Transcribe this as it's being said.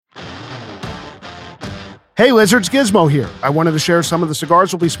Hey Lizards, Gizmo here. I wanted to share some of the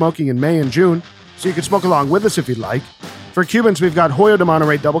cigars we'll be smoking in May and June, so you can smoke along with us if you'd like. For Cubans, we've got Hoyo de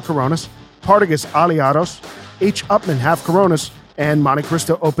Monterrey Double Coronas, Partagas Aliados, H. Upman Half Coronas, and Monte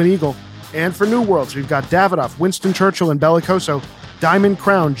Cristo Open Eagle. And for New Worlds, we've got Davidoff, Winston Churchill, and Bellicoso, Diamond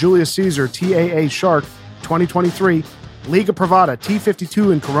Crown, Julius Caesar, TAA Shark, 2023, Liga Privada,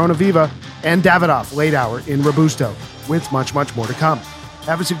 T52 in Corona Viva, and Davidoff Late Hour in Robusto, with much, much more to come.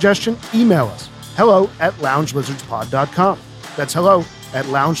 Have a suggestion? Email us. hello@loungelizardspod.com. That's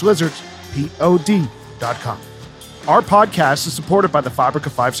hello@loungelizardspod.com. Our podcast is supported by the Fabrica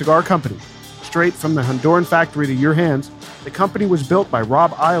 5 Cigar Company. Straight from the Honduran factory to your hands, the company was built by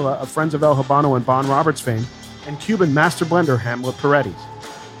Rob Isla of Friends of El Habano and Bon Roberts fame, and Cuban master blender Hamlet Paredes.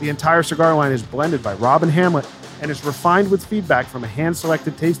 The entire cigar line is blended by Rob and Hamlet and is refined with feedback from a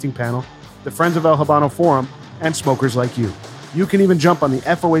hand-selected tasting panel, the Friends of El Habano forum, and smokers like you. You can even jump on the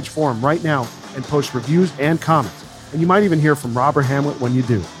FOH forum right now and post reviews and comments. And you might even hear from Rob or Hamlet when you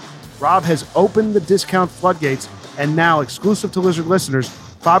do. Rob has opened the discount floodgates, and now, exclusive to Lizard listeners,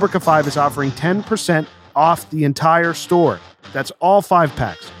 Fabrica 5 is offering 10% off the entire store. That's all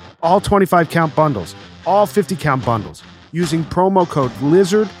 5-packs, all 25-count bundles, all 50-count bundles, using promo code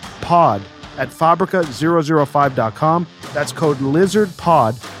LIZARDPOD at Fabrica005.com. That's code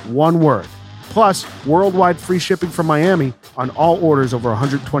LIZARDPOD, one word. Plus, worldwide free shipping from Miami on all orders over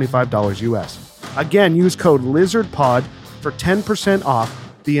 $125 US. Again, use code LIZARDPOD for 10% off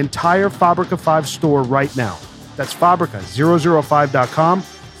the entire Fabrica 5 store right now. That's Fabrica005.com,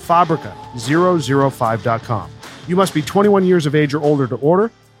 Fabrica005.com. You must be 21 years of age or older to order.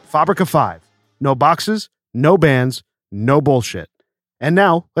 Fabrica 5. No boxes, no bands, no bullshit. And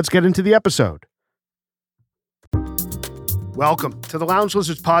now, let's get into the episode. Welcome to the Lounge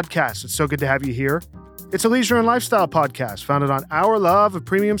Lizards podcast. It's so good to have you here. It's a leisure and lifestyle podcast founded on our love of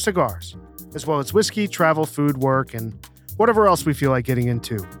premium cigars, as well as whiskey, travel, food, work, and whatever else we feel like getting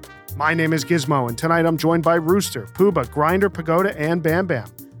into. My name is Gizmo, and tonight I'm joined by Rooster, Pooba, Grinder, Pagoda, and Bam Bam.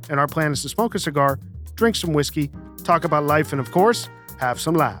 And our plan is to smoke a cigar, drink some whiskey, talk about life, and of course, have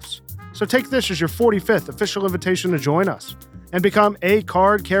some laughs. So take this as your 45th official invitation to join us and become a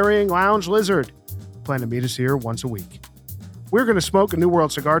card-carrying lounge lizard. Plan to meet us here once a week. We're going to smoke a New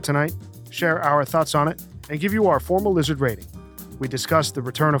World cigar tonight, share our thoughts on it, and give you our formal lizard rating. We discuss the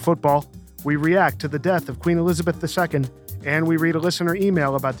return of football, we react to the death of Queen Elizabeth II, and we read a listener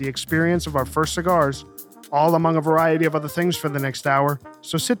email about the experience of our first cigars, all among a variety of other things for the next hour.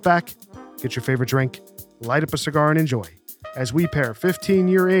 So sit back, get your favorite drink, light up a cigar, and enjoy as we pair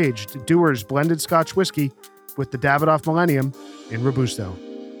 15-year aged Dewars blended Scotch whiskey with the Davidoff Millennium in Robusto.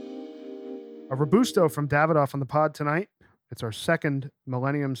 A Robusto from Davidoff on the pod tonight. It's our second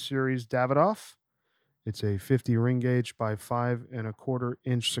Millennium Series Davidoff. It's a 50 ring gauge by 5 1/4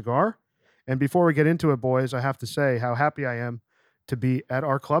 inch cigar. And before we get into it, boys, I have to say how happy I am to be at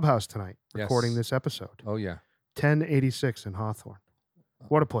our clubhouse tonight, recording this episode. Oh, yeah. 1086 in Hawthorne.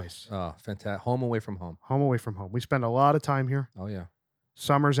 What a place. Oh, fantastic. Home away from home. Home away from home. We spend a lot of time here. Oh, yeah.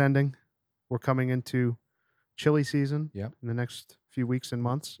 Summer's ending. We're coming into chili season Yep. in the next few weeks and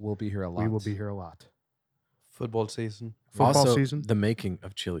months. We'll be here a lot. We will be here a lot. Football season. Football also, season. the making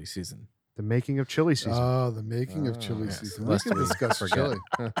of chili season. The making of chili season. Oh, the making of chili yes. season. Lest We can we discuss forget.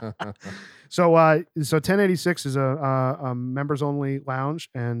 chili. So 1086 is a members only lounge,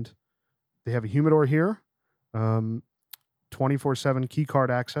 and they have a humidor here, 24/7 key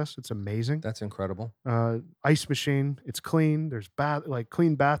card access. It's amazing. That's incredible. Ice machine. It's clean. There's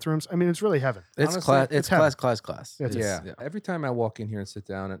clean bathrooms. I mean, it's really heaven. It's Honestly, class. It's it's heaven. class. It's- Yeah. Every time I walk in here and sit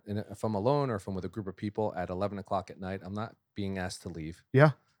down, and if I'm alone or if I'm with a group of people at 11 o'clock at night, I'm not being asked to leave.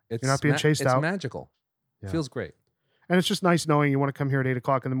 Yeah. It's You're not being chased it's out. magical. Yeah. Feels great. And it's just nice knowing you want to come here at 8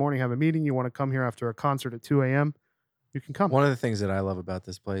 o'clock in the morning, have a meeting. You want to come here after a concert at 2 a.m. You can come. One of the things that I love about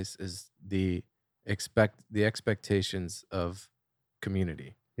this place is the expectations of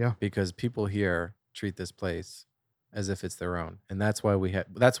community. Yeah. Because people here treat this place as if it's their own, and that's why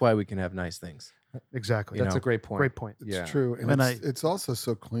we can have nice things. Exactly. You That's know. a great point. Great point. It's Yeah. true. And When it's also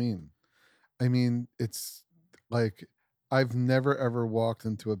so clean. I mean, it's like I've never, ever walked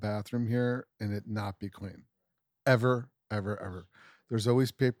into a bathroom here and it not be clean. Ever, ever, ever. There's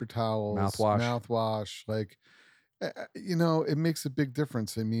always paper towels, mouthwash. Like, it makes a big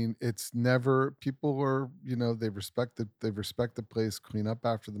difference. I mean, it's never, people are, they respect the place, clean up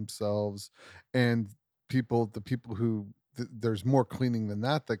after themselves. And the people who, there's more cleaning than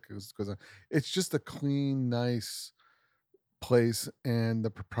that goes on. It's just a clean, nice place, and the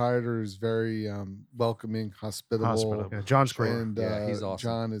proprietor is very welcoming, hospitable. Yeah, John's great. And Yeah, he's awesome.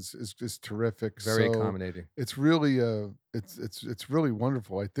 John is just terrific. Very So accommodating. it's really it's really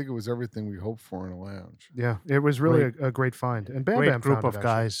wonderful. I think it was everything we hoped for in a lounge. Yeah, it was really a great find. And Bam Great Bam group found it, of actually.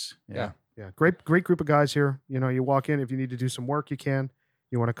 guys. Yeah. Yeah, great group of guys here. You know, you walk in, if you need to do some work, you can.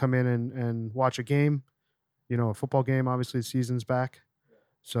 You want to come in and watch a game, you know, a football game. Obviously, the season's back.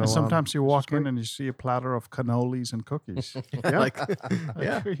 So And sometimes you this is walk in great. and you see a platter of cannolis and cookies. Yeah. Like,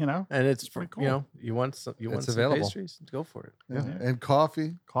 Like, you know, and it's pretty you know you want some It's some available. pastries, go for it. Yeah. Yeah. And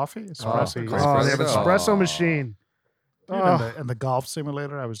coffee. coffee, Coffee. espresso. Oh, they have an Espresso. espresso machine. Dude, Oh, and the golf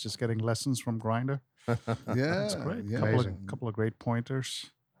simulator, I was just getting lessons from Grinder. Yeah, That's great. Yeah. Amazing. Couple of great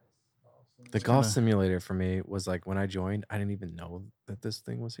pointers. The It's golf gonna- simulator for me was like when I joined, I didn't even know that this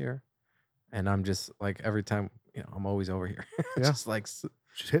thing was here, and I'm just like every time I'm always over here, Yeah. just like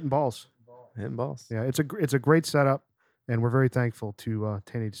just hitting balls. hitting balls. Yeah, it's a great setup, and we're very thankful to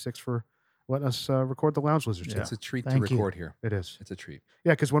 1086 for letting us record the Lounge Lizards. Yeah. here. It's a treat Thank to you. record here. It is. It's a treat.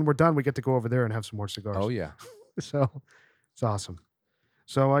 Yeah, because when we're done, we get to go over there and have some more cigars. Oh yeah. So it's awesome.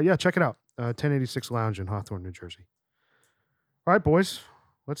 So yeah, check it out. 1086 Lounge in Hawthorne, New Jersey. All right, boys.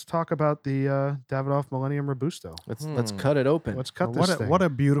 Let's talk about the Davidoff Millennium Robusto. Let's cut it open. Let's cut this thing. What a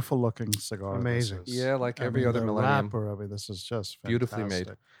beautiful looking cigar. this Amazing. is. Yeah, like I every mean, other the Millennium. wrapper of it, this is just Beautifully made.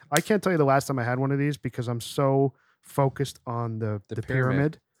 fantastic. I can't tell you the last time I had one of these because I'm so focused on the The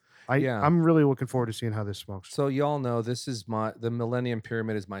pyramid. pyramid. Yeah. I'm really looking forward to seeing how this smokes. So y'all know this is the Millennium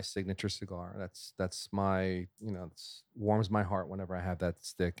Pyramid is my signature cigar. That's my it warms my heart whenever I have that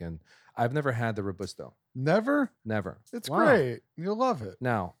stick. And I've never had the Robusto. Never. Never. It's Wow. great. You'll love it.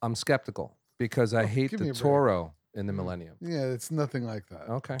 Now I'm skeptical because I Oh, hate give me the a break. Toro in the Millennium. Yeah, it's nothing like that.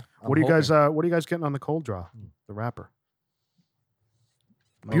 Okay. What are you guys getting on the cold draw? The wrapper.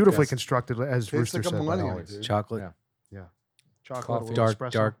 Beautifully constructed, as Tastes Rooster like a said. by Millennium, always. dude. Chocolate, Yeah. Chocolate, Coffee. a little dark,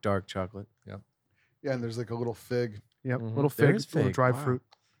 espresso. dark chocolate. Yeah, and there's like a little fig Yep, Mhm. little There fig, is little fig. dried Wow. fruit.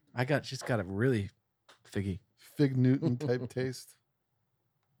 Just got a really figgy. Newton type taste.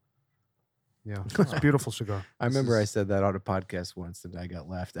 Yeah, it's a beautiful cigar. I remember I said that on a podcast once and I got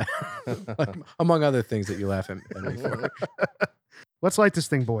laughed at, like, among other things that you laugh at me for. Let's light this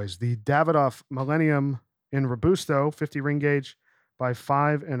thing, boys. The Davidoff Millennium in Robusto, 50 ring gauge by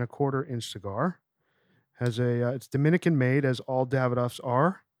 5 1/4 inch cigar. Has it's Dominican made, as all Davidoffs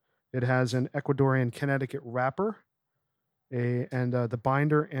are. It has an Ecuadorian Connecticut wrapper, and the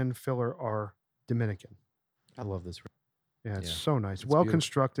binder and filler are Dominican. I love this. Yeah, it's Yeah, so nice. it's Well beautiful.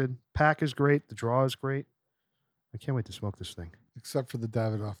 constructed. Pack is great. The draw is great. I can't wait to smoke this thing. Except for the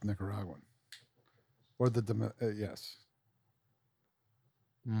Davidoff Nicaraguan. Or the yes.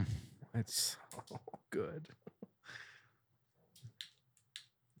 It's so good.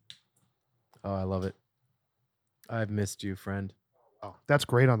 Oh, I love it. I've missed you, friend. Oh, that's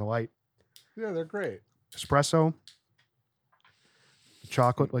great on the light. Yeah, they're great. Espresso, the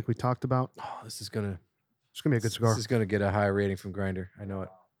chocolate, like we talked about. Oh, this is gonna It's gonna be a good cigar. This is gonna get a high rating from Grinder. I know it.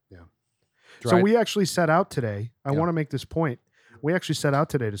 So we actually set out today. I Yeah. want to make this point. We actually set out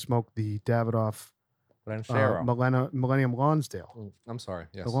today to smoke the Davidoff Ranchero. Millennium Lonsdale, I'm sorry.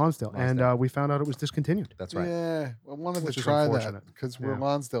 Yes. the Lonsdale, and Lonsdale. we found out it was discontinued. That's right. Yeah, I wanted Which to is try that unfortunate. because we're Yeah.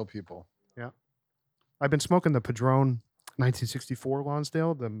 Lonsdale people. I've been smoking the Padron 1964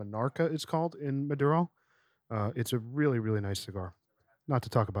 Lonsdale, the Monarca it's called in Maduro. It's a really, really nice cigar. Not to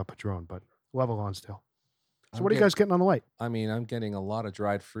talk about Padron, but love a Lonsdale. So I'm what are you get- guys getting on the light? I mean, I'm getting a lot of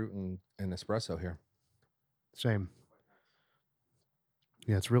dried fruit and espresso here. Same.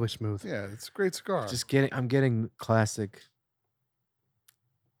 Yeah, it's really smooth. Yeah, it's a great cigar. I'm getting classic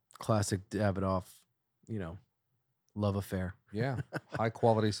Davidoff, love affair. Yeah. High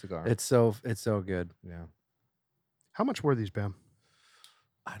quality cigar. It's so good. yeah. How much were these, Bam?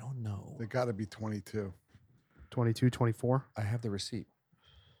 I don't know. they got to be 22. 22, 24? I have the receipt.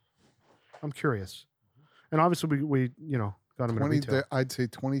 I'm curious. And obviously we got them in a 20. retail. I'd say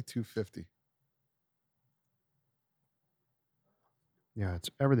 22.50. Yeah,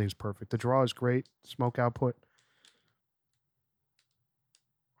 everything's perfect. The draw is great. Smoke output.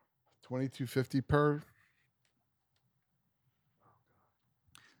 22.50 per.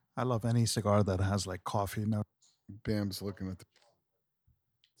 I love any cigar that has like coffee note. Bam's looking at the.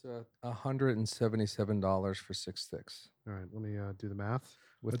 It's $177 for 6 sticks. All right, let me do the math.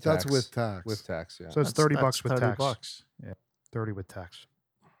 With But that's tax. with tax. With tax, yeah. So it's $30 with 30 tax. bucks. Yeah. 30 with tax.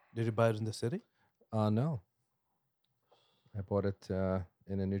 Did you buy it in the city? No. I bought it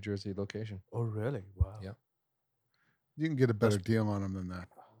in a New Jersey location. Oh, really? Wow. Yeah. You can get a better deal on them than that.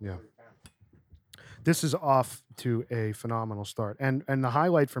 Yeah. This is off to a phenomenal start. And the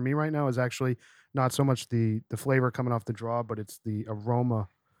highlight for me right now is actually not so much the flavor coming off the draw, but it's the aroma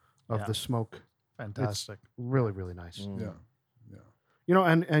of Yeah. the smoke. Fantastic. Really, really nice. Mm. Yeah. You know,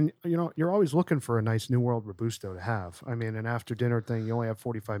 and you know, you're always looking for a nice New World Robusto to have. I mean, an after dinner thing, you only have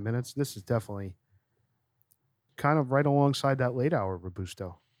 45 minutes. This is definitely kind of right alongside that late hour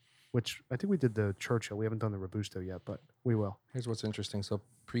Robusto, which I think we did the Churchill. We haven't done the Robusto yet, but we will. Here's what's interesting. So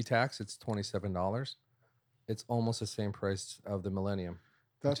pre-tax, it's $27. It's almost the same price of the Millennium,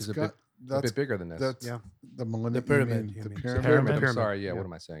 which That's is a that's bit bigger than this. that's Yeah. the Millennium. The pyramid, You you mean, the mean. pyramid. Pyramid. I'm Pyramid. sorry. Yeah, Yeah. What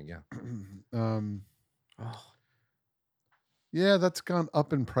am I saying? Yeah. um, Oh, yeah, that's gone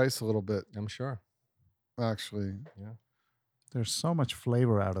up in price a little bit, I'm sure. actually. There's so much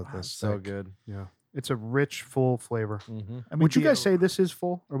flavor out of wow, this. so steak. good. Yeah. It's a rich, full flavor. Mm-hmm. I mean, Would you the- guys say this is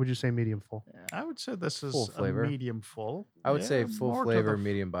full or would you say medium full? I would say this is Full flavor. a medium full. I would Yeah, say full more to flavor, the-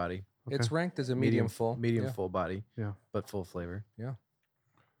 medium body. Okay. It's ranked as a medium full. Medium Yeah. full body. Yeah. But full flavor. Yeah,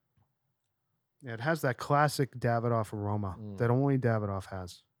 it has that classic Davidoff aroma Mm. that only Davidoff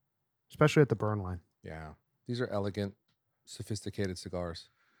has, especially at the burn line. Yeah. These are elegant, sophisticated cigars.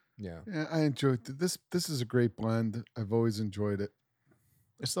 Yeah. Yeah, I enjoyed this. This is a great blend. I've always enjoyed it.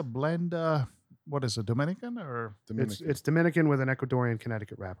 It's a blend. What is it, Dominican or Dominican. It's Dominican with an Ecuadorian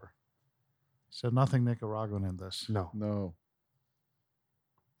Connecticut wrapper. so nothing Nicaraguan in this? No. No.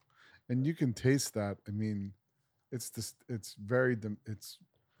 And you can taste that. I mean, it's this. It's very. It's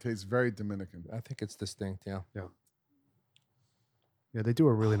tastes very Dominican. I think it's distinct. Yeah. Yeah, they do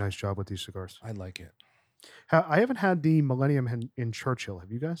a really nice job with these cigars. I like it. I haven't had the Millennium in Churchill.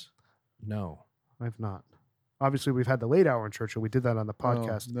 Have you guys? No. I've not. Obviously, we've had the late hour in Churchill. We did that on the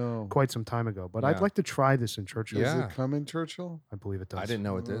podcast No. quite some time ago, but I'd Yeah. like to try this in Churchill. Does Yeah. it come in Churchill? I believe it does. I didn't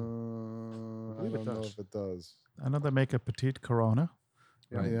know it did. I believe it don't know does. if it does. I know they make a Petite Corona,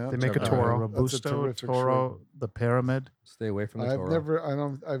 Yeah. Yeah. They make a Check it out. Toro. Robusto, terrific Toro, the Pyramid. Stay away from the I've Toro.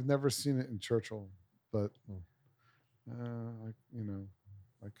 never. I've never seen it in Churchill, but Hmm.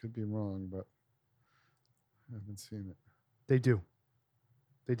 I could be wrong, but I haven't seen it. They do.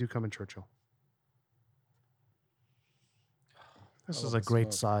 They do come in Churchill. This I is love a the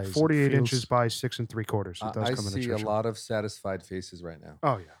great smoke. size. It 48 feels- inches by 6 3/4. It does I come in a see a Churchill. lot of satisfied faces right now.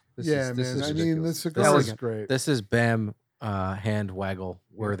 Oh, yeah. This yeah, is, this man. is I mean, the ridiculous. cigar is elegant. great. This is Bam hand waggle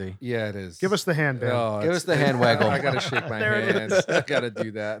worthy. Yeah, it is. Give us the hand, man. Oh, Give it's- us the hand waggle. I gotta shake my There it hands. is. I gotta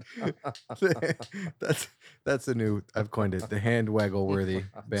do that. that's a new. I've coined it. The hand waggle worthy.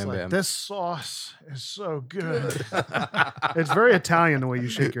 It's Bam like, Bam. this sauce is so good. It's very Italian the way you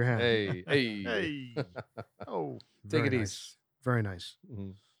shake your hand. Hey, hey, Hey. Oh, take Very it nice. easy. Very nice.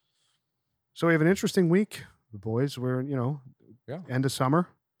 Mhm. So we have an interesting week, the boys. We're, Yeah. end of summer.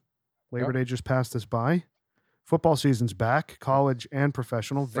 Labor Yep. Day just passed us by. Football season's back, college and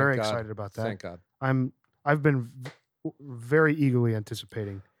professional. Thank Very God. excited about that. Thank God. I've been very eagerly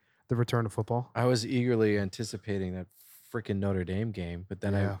anticipating the return of football. I was eagerly anticipating that freaking Notre Dame game, but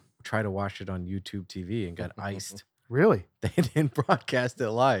then Yeah. I tried to watch it on YouTube TV and got iced. Really? They didn't broadcast it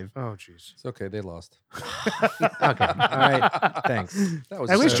live. Oh, jeez. It's okay. They lost. Okay. All right. Thanks. That was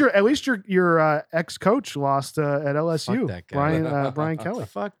At least so- your ex coach lost at LSU. that guy. Brian Kelly.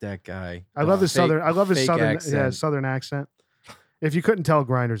 Fuck that guy. I love his Fake- southern. I love his fake southern. accent. Yeah, southern accent. If you couldn't tell,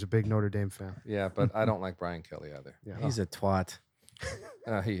 Grinder's a big Notre Dame fan. Yeah, but I don't like Brian Kelly either. Yeah. He's a twat.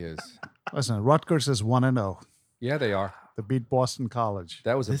 He is. listen, Rutgers is 1-0. Yeah, they are. They beat Boston College.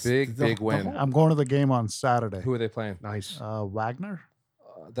 That was a This- big, the- big the win. whole- I'm going to the game on Saturday. Who are they playing? Nice. Wagner?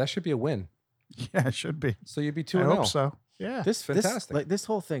 That should be a win. Yeah, it should be. So you'd be I 2-0. hope so. Yeah. This Fantastic. This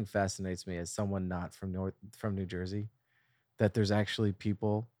whole thing fascinates me as someone not from New Jersey, that there's actually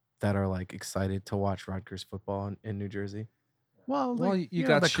people that are like excited to watch Rutgers football in New Jersey. Well, Well, the, you know,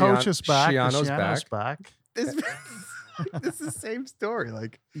 got the coach is back. Schiano's Schiano's back. back. It's the same story.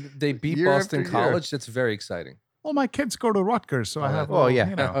 Like They beat Year Boston after year. College. That's very exciting. Well, my kids go to Rutgers, so I Oh, have. well, all, yeah.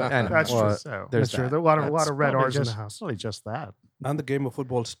 You know, I know. That's Well, true. So there's That's true. that. There are a lot of that's red probably R's in the just- house. Probably just that. And the game of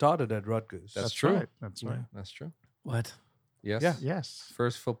football started at Rutgers. That's true. Right. That's right. That's true. what? Yes. Yeah. Yes.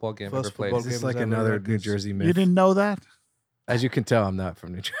 First football game First ever played. football This is game like was ever another Rutgers. New Jersey myth. You didn't know that? As you can tell, I'm not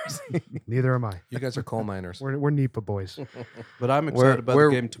from New Jersey. Neither am I. You guys are coal miners. We're NEPA boys. But I'm excited about the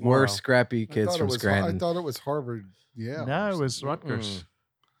game tomorrow. We're scrappy I kids thought it from was- Scranton. I thought it was Harvard. Yeah. No, it was Mm. Rutgers.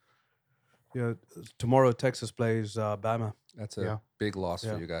 Yeah, tomorrow Texas plays Bama. That's a Yeah. big loss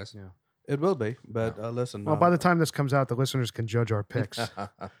Yeah. for you guys. Yeah. It will be, but listen. Well, by the time this comes out, the listeners can judge our picks.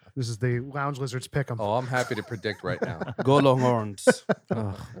 This is the Lounge Lizards pick 'em. Oh, I'm happy to predict right now. go Longhorns.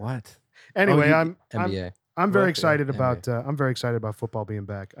 oh, what? Anyway, Oh, I'm NBA. very Rugby, excited NBA. about I'm very excited about football being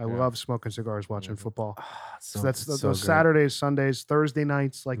back. I Yeah. love smoking cigars, watching Mhm. football. Ah, So that's so those great. Saturdays, Sundays, Thursday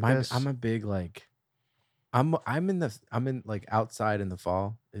nights like this. I'm a big like I'm in like outside in the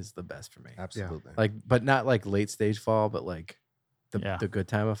fall is the best for me. Absolutely. Like, but not like late stage fall, but like the good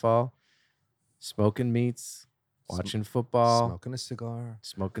time of fall. Smoking meats, watching football,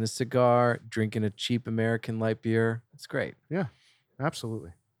 smoking a cigar. drinking a cheap American light beer. It's great. Yeah,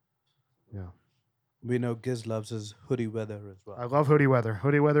 absolutely. Yeah. We know Giz loves his hoodie weather as well. I love hoodie weather.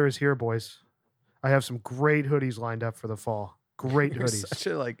 Hoodie weather is here, boys. I have some great hoodies lined up for the fall. Great You're hoodies. such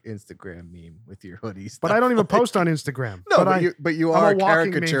a like Instagram meme with your hoodies. But I don't even post on Instagram. No, but but you I'm are a a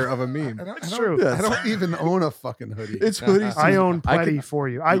walking caricature meme. of a meme. It's true. I don't even own a fucking hoodie. It's hoodies. I own I plenty could- for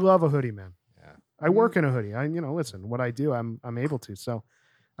you. I love a hoodie, man. Yeah. I work in a hoodie. Listen, what I do, I'm able to. So,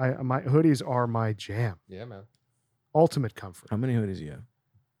 my hoodies are my jam. Yeah, man. Ultimate comfort. How many hoodies do you have?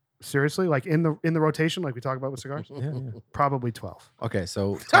 Seriously, like in the rotation, like we talk about with cigars, Yeah. probably 12. Okay,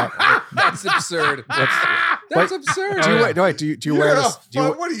 so That's absurd. That's absurd. Do you wear this?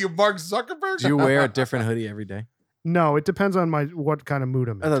 What are you, Mark Zuckerberg? do you wear a different hoodie every day? No, it depends on what kind of mood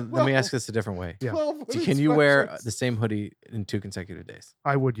I'm in. Let me ask this a different way. Yeah. Can you wear the same hoodie in 2 consecutive days?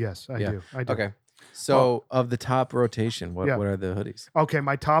 I would, yes, I Yeah. do. I do. Okay. So of the top rotation, what Yeah. are the hoodies? Okay,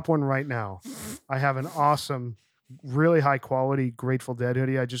 my top one right now, I have an awesome, really high quality Grateful Dead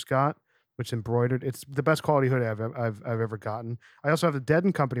hoodie I just got, which is embroidered. It's the best quality hoodie I've ever gotten. I also have the Dead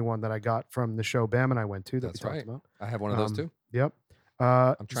and Company one that I got from the show Bam and I went to. That's we talked right. about. I have one of those too. Yep.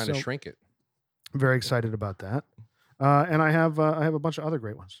 I'm trying to so shrink it. Very excited about that. And I have a bunch of other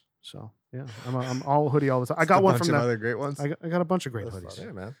great ones. So yeah, I'm all hoodie all the time. I got one from the that. other great ones. I got a bunch of great That's hoodies.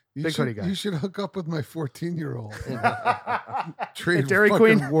 Yeah, man. Big hoodie guy. You should hook up with my 14-year-old. Trade Dairy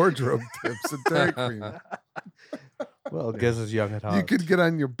fucking Queen. wardrobe tips at Dairy Queen. Well, Giz is young at heart. You could get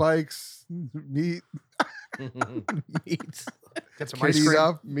on your bikes, meet, Get some ice meet cream.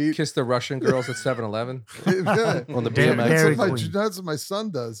 up, meet. Kiss the Russian girls at 7-Eleven. Yeah. On the Dairy- BMX? Dairy That's what Queen. my son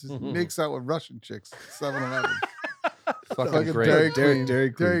does. He makes out with Russian chicks. 7-Eleven. Fucking Fucking great. Dairy Dairy- Queen.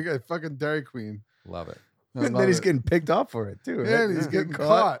 Dairy Queen. Fucking Dairy Queen. Love it. I And love then he's it. getting picked off for it too. Right? Yeah, and he's getting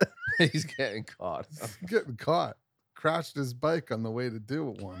caught. He's getting caught. He's getting caught. Crashed his bike on the way to do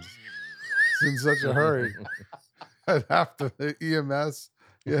it once. He's in such a hurry. Had half the EMS,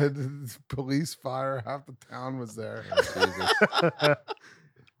 the police, fire, half the town was there.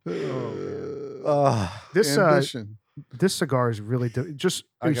 This Ambition. this cigar is really just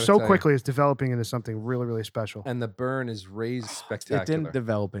I gotta so tell you. quickly. It's developing into something really, really special. And the burn is raised spectacular. It didn't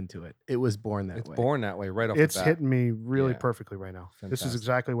develop into it. It was born that It's way. born that way right off It's the bat. hitting me really Yeah. perfectly right now. This is Fantastic.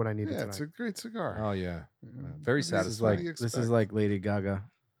 exactly what I needed Yeah, it's tonight. a great cigar. Oh yeah. Yeah. Very This is satisfying. what This you is like Lady Gaga.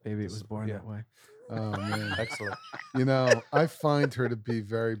 Maybe it was born Yeah. that way. Oh man, Excellent. you know, I find her to be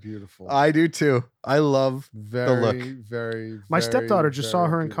very beautiful. I do too. I love very, look. very. My very, stepdaughter just saw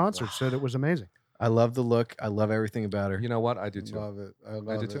very her in beautiful. concert, said it was amazing. I love the look. I love everything about her. You know what? I do too. Love it. I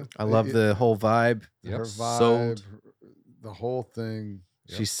love do it. too. I love the whole vibe. Yep. her vibe, Sold. the whole thing.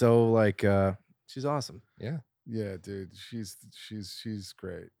 Yep. She's so like she's awesome. Yeah. Yeah, dude, she's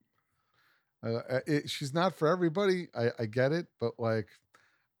great. She's not for everybody. I get it, but like,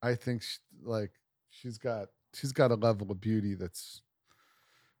 I think she's got a level of beauty that's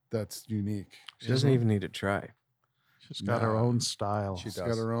unique. She doesn't even need to try. She's got her No. own style. She She's does.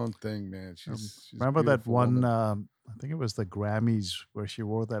 got her own thing, man. She's Remember a that beautiful one? woman. I think it was the Grammys where she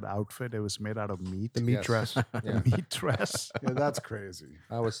wore that outfit. It was made out of meat. The meat Yes. dress. Yeah. The meat dress. Yeah, that's crazy.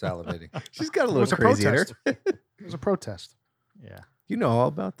 I was salivating. She's got a It little was a crazy in her. protest. It was a protest. Yeah. You know all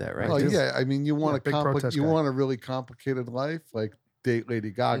about that, right? Well, Just- yeah, I mean, you want big protest you guy. want a really complicated life, like date Lady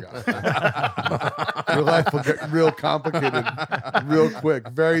Gaga. Your life will get real complicated real quick.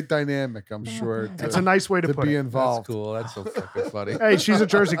 Very dynamic, I'm sure. That's a nice way to to put be it. involved. That's cool. That's so fucking funny. Hey, she's a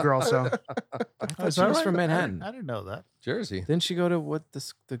Jersey girl, so I thought she was from Manhattan. I didn't know that. Jersey. Didn't she go to what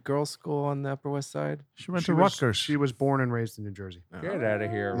the girls' school on the Upper West Side? She went she to was, Rutgers. she was born and raised in New Jersey. Get out of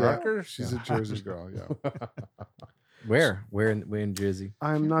here, Yeah, Rutgers. she's a Jersey girl. Yeah, Where? Where in Jersey?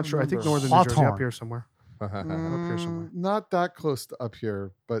 I'm not sure. I think remember. northern New Jersey, up Hawthorne. here somewhere. Up here somewhere. Not that close to up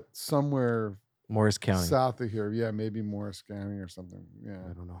here, but somewhere Morris County. south of here. Yeah, maybe Morris County or something. Yeah.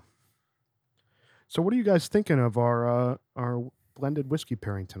 I don't know. So, what are you guys thinking of our blended whiskey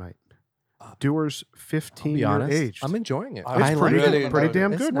pairing tonight? Dewars 15 year honest, aged. I'm enjoying it. It's I pretty, like good, it. pretty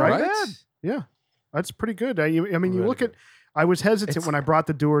damn It's good, not right? bad. Yeah, that's pretty good. I mean, you Really look at. good. I was hesitant It's- when I brought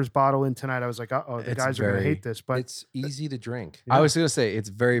the Dewars bottle in tonight. I was like, oh, the It's guys are going to very- hate this. But It's easy to drink. Yeah. I was gonna say it's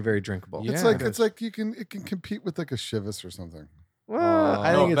very very drinkable. Yeah. It's like it can compete with like a Chivas or something. Well,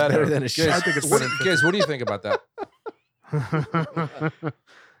 I Oh, think it's better than a Giz, shit. I think it's what, better. Giz, what do you think about that?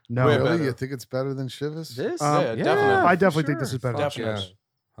 no, Way Really, better. you think it's better than Chivas? This? Yeah, definitely. I definitely think Sure. this is better. Definitely.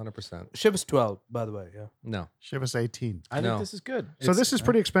 Yeah. 100%. Chivas 12, by the way. Yeah. No. She was 18. I think No. this is good. So this is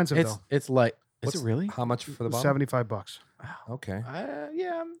pretty expensive, though. It's light. Is it really? How much for the bottle? $75. Okay,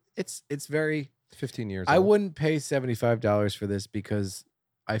 Yeah, it's very. 15 years. I old. wouldn't pay $75 for this because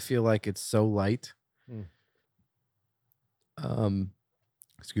I feel like it's so light.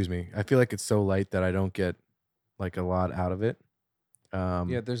 Excuse me. I feel like it's so light that I don't get like a lot out of it.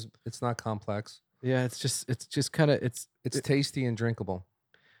 Yeah, it's not complex. Yeah, it's just kind of It's tasty and drinkable.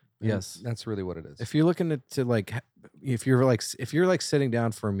 And yes. that's really what it is. If you're looking to like, if you're like sitting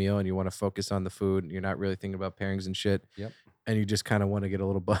down for a meal and you want to focus on the food, and you're not really thinking about pairings and shit. Yep. And you just kind of want to get a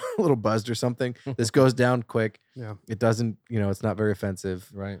little a little buzzed or something. This goes down quick. Yeah. It doesn't, it's not very offensive.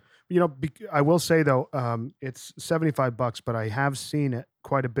 Right. I will say though, it's $75, but I have seen it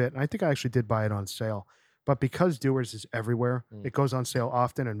quite a bit. And I think I actually did buy it on sale. But because Dewars is everywhere, it goes on sale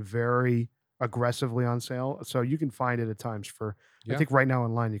often and very aggressively on sale. So you can find it at times for, I think right now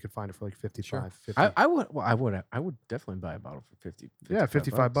online you can find it for like 55, Sure. 50. I would definitely buy a bottle for 50. Yeah,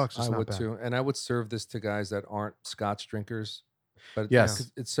 $55. It's I not would bad. too, and I would serve this to guys that aren't Scotch drinkers. But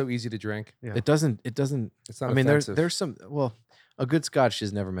Yes. it's so easy to drink. Yeah. It doesn't. It's not. I mean, offensive. there's some. Well, a good Scotch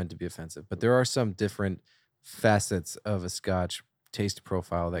is never meant to be offensive, but there are some different facets of a Scotch taste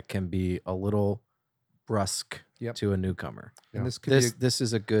profile that can be a little brusque Yep. to a newcomer. And this could be This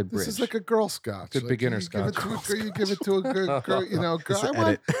is a good bridge. This is like a girl Scotch. Good beginner you give it Scotch. to you give it to a good girl. Girl. It's an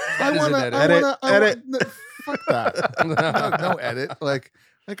I edit. want Edit. to fuck that. No edit. Like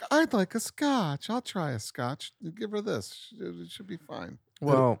I'd like a Scotch. I'll try a Scotch. Give her this. It should be fine.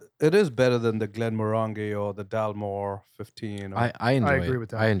 Well, it is better than the Glenmorangie or the Dalmore 15. Or, I enjoy. I agree it. with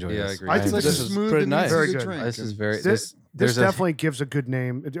that. I enjoy. Yeah, I this. agree. I think It's this like is smooth pretty and nice. easy Very to good. drink. This is and- very. This This there's definitely gives a good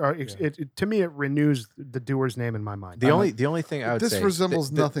name. To me, it renews the Dewars name in my mind. the only thing I would This say.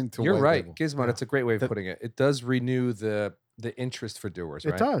 resembles nothing to You're white right, label. Gizmo. Yeah. That's a great way of putting it. It does renew the interest for Dewars,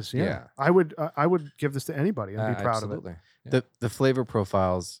 right? It does, yeah. I would give this to anybody and be proud of it. Absolutely. Yeah. The flavor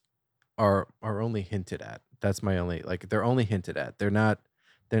profiles are only hinted at. That's my only they're only hinted at. They're not.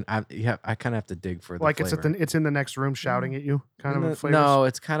 Then I kind of have to dig for the Like flavor. it's in the next room shouting at you, kind of flavors. No,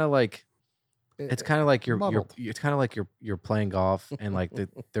 it's kind of like you're Muddled. it's kind of like you're playing golf and like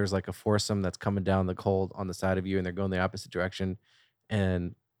there's like a foursome that's coming down the cold on the side of you and they're going the opposite direction,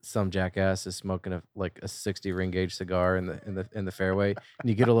 and some jackass is smoking a 60 ring gauge cigar in the fairway, and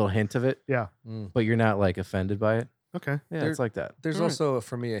you get a little hint of it, Yeah. but you're not like offended by it. Okay. Yeah, There- it's like that. There's All right. also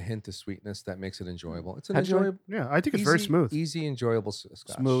for me a hint of sweetness that makes it enjoyable. It's an How'd you like- enjoyable, Yeah, I think it's very smooth. easy, enjoyable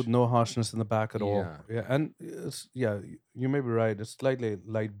scotch. smooth, no harshness in the back at all. Yeah. Yeah, and you may be right. It's slightly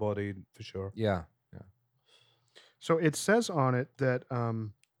light bodied for sure. Yeah. So it says on it that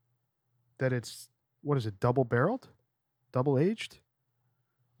that it's what is it? Double barreled, double aged.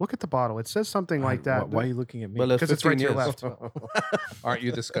 Look at the bottle. It says something like that. Why are you looking at me? Well, it's 'Cause it's right 15 to your years. left. Aren't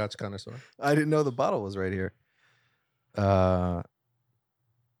you the Scotch connoisseur? I didn't know the bottle was right here.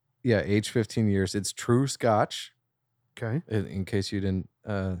 Yeah, age 15 years. It's true Scotch. Okay. In case you didn't,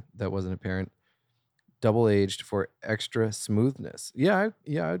 that wasn't apparent. Double aged for extra smoothness. Yeah,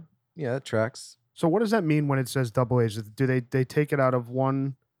 it tracks. So what does that mean when it says double aged? Do they take it out of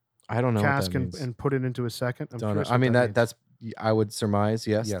one I don't know cask what that means. and put it into a second? I'm Don't know. curious I what mean means. that's I would surmise.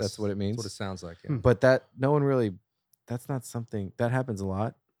 Yes, that's what it means. That's what it sounds like. Yeah. But that no one really. That's not something that happens a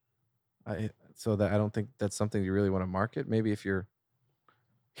lot. So that I don't think that's something you really want to market. Maybe if you're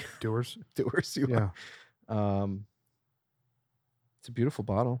Dewars. Dewars, you Yeah. are. It's a beautiful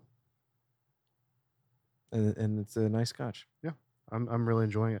bottle, and it's a nice Scotch. I'm really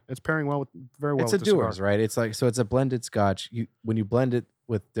enjoying it. It's pairing very well. It's a with the cigar. Dewars, right? It's like so. It's a blended Scotch. When you blend it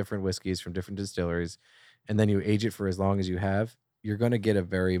with different whiskeys from different distilleries, and then you age it for as long as you have, you're going to get a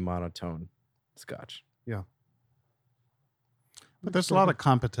very monotone Scotch. But there's a lot of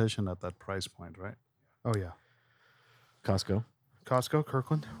competition at that price point, right? Oh yeah. Costco. Costco,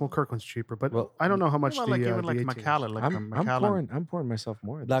 Kirkland. Well, Kirkland's cheaper, but Well, I don't know how much Well, the like even the like 18 is. Macallan, like I'm Macallan. pouring myself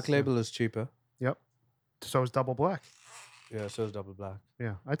more. of Black this. label is cheaper. Yep. So is double black. Yeah, so is double black.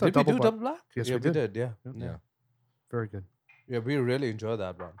 Yeah, I thought Did we do black. double black? Yes, yeah, we did. Yeah. Yep. Yeah. Very good. Yeah, we really enjoyed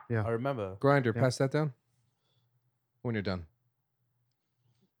that one. Yeah. I remember. Grinder, Yeah. pass that down when you're done.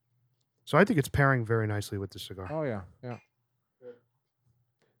 So I think it's pairing very nicely with the cigar. Oh yeah, yeah.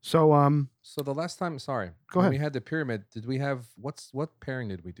 So So the last time, sorry, Go when ahead. we had the pyramid, did we have what pairing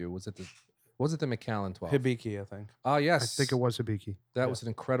did we do? Was it the Macallan 12? Hibiki, I think. Oh I yes, think it was Hibiki. That was an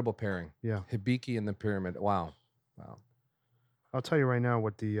incredible pairing. Yeah. Hibiki and the pyramid. Wow. I'll tell you right now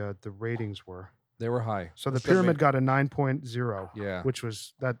what the ratings were. They were high. So the Especially- pyramid got a 9.0, Yeah. which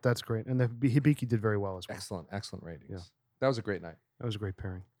was that's great, and the Hibiki did very well as well. Excellent ratings. Yeah. That was a great night. That was a great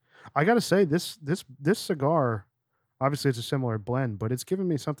pairing. I got to say this cigar, obviously it's a similar blend, but it's given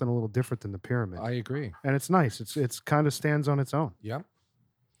me something a little different than the pyramid, I agree. and it's nice. It's kind of stands on its own. Yep.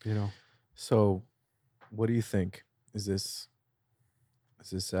 You know. So, what do you think? Is this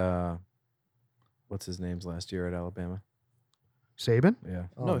what's his name's last year at Alabama? Saban? Yeah.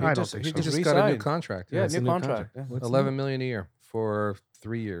 No, I don't think he so. He just just got a new re-signed. contract. Yeah, What's new the new contract. contract? Yeah. What's the 11 million a year for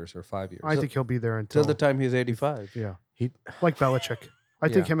 3 years or 5 years. I think he'll be there until Till the time he's 85. Yeah, He like Belichick. I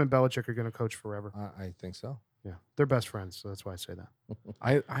think Yeah. him and Belichick are going to coach forever. I think so. Yeah, they're best friends, so that's why I say that.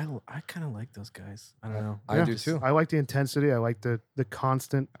 I kind of like those guys. I don't know. I Yeah. do too. I like the intensity. I like the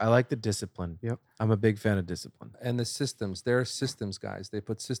constant. I like the discipline. Yep. I'm a big fan of discipline. And the systems, they're systems guys. They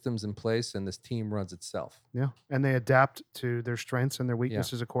put systems in place and this team runs itself. Yeah, and they adapt to their strengths and their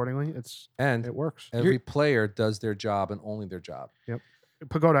weaknesses accordingly. And It works. every player does their job and only their job.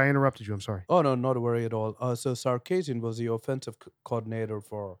 Pagoda, I interrupted you. I'm sorry. Oh, no, not to worry at all. So Sarkisian was the offensive coordinator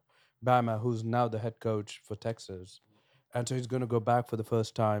for Bama, who's now the head coach for Texas. And so he's going to go back for the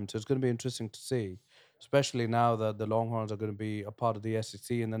first time. So it's going to be interesting to see, especially now that the Longhorns are going to be a part of the SEC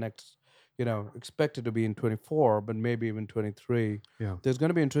in the next, expected to be in 24, but maybe even 23. Yeah. There's going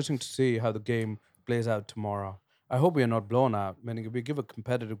to be interesting to see how the game plays out tomorrow. I hope we are not blown out. Meaning, if we give a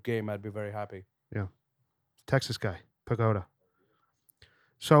competitive game, I'd be very happy. Texas guy, Pagoda.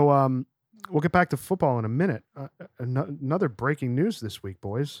 So we'll get back to football in a minute. Another breaking news this week,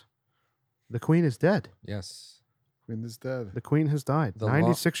 boys. The Queen is dead. Yes. Queen is dead. The Queen has died. The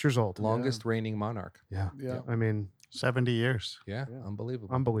 96 years old. Longest reigning monarch. Yeah. Yeah. I mean, 70 years. Yeah.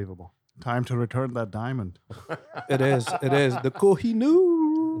 Unbelievable. unbelievable. Time to return that diamond. It is. The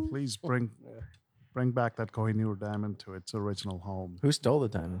Kohinoor. Please bring back that Kohinoor diamond to its original home. Who stole the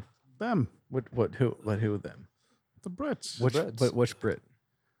diamond? Them, Who them? the Brits. Which Brit?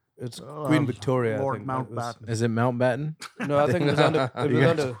 It's Oh, Queen Victoria. I Lord think. It was- Mountbatten. Is it Mountbatten? No, I think it was under. It was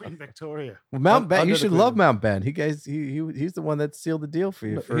under. Queen Victoria. Well, Mountbatten. under You the should Queen. love Mountbatten. He's the one that sealed the deal for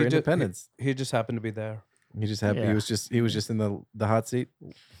you No, for he ju- independence. He just happened to be there. He just happened. Yeah. He was just in the hot seat.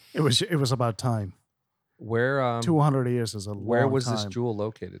 It was about time. Where 200 years is a where long was time. this jewel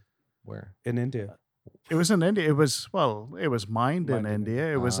located? Where? In India. It was in India. It was mined in Mined in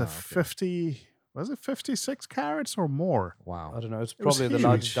India. It was Ah, a okay. 50. Was it 56 carats or more? Wow. I don't know. It's It was probably the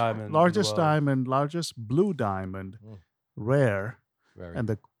largest huge. diamond. in the Largest world. diamond, largest blue diamond, Mm. rare. Very. And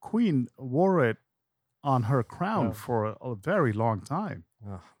the Queen wore it on her crown Yeah. for a very long time.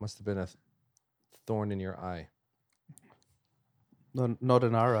 Must have been a thorn in your eye. No, not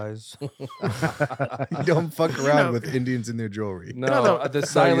in our eyes. You don't fuck around with Indians in their jewelry. No, the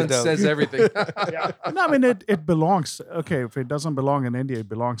silence don't. says everything. No, I mean, it belongs. Okay, if it doesn't belong in India, it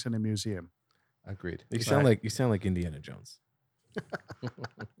belongs in a museum. Agreed. You sound like Indiana Jones.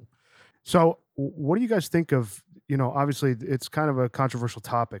 So, what do you guys think of? Obviously, it's kind of a controversial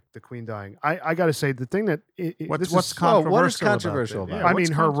topic, the Queen dying. I got to say, the thing that What's this is, controversial? what is controversial about it? I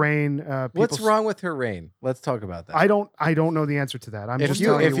mean, her reign. What's people- wrong with her reign? Let's talk about that. I don't know the answer to that. I'm if just you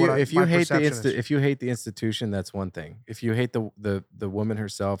telling if you what if you my hate perception is. if you hate the institution, that's one thing. If you hate the woman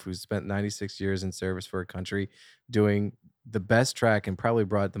herself who spent 96 years in service for her country, doing the best track and probably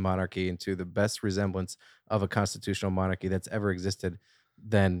brought the monarchy into the best resemblance of a constitutional monarchy that's ever existed,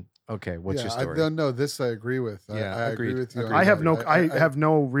 then okay, what's your story? No, this I agree with. Yeah, I agree agreed. with you. on I have that. no I have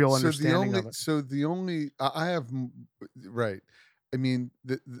no real so understanding of it. So the only I have right. I mean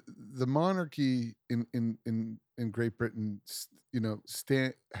the monarchy in Great Britain,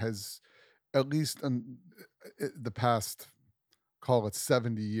 has at least the past, call it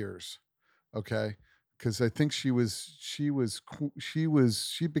 70 years, okay. Because I think she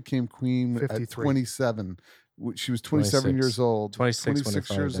became queen at 53. 27. She was 27 years 26. old. 26 when her 26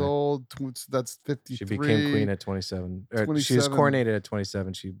 father years died. old. That's 53. She became queen at 27. She was 27. coronated at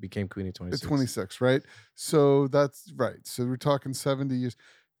 27. She became queen at 26. At 26, right? So that's right. So we're talking 70 years.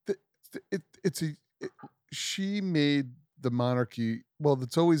 She made the monarchy, well,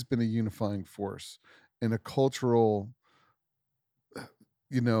 it's always been a unifying force and a cultural,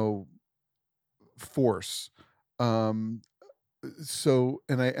 force. So,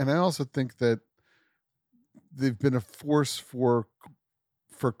 and I also think that they've been a force for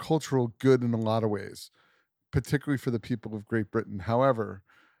cultural good in a lot of ways, particularly for the people of Great Britain. However,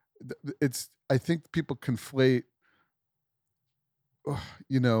 I think people conflate,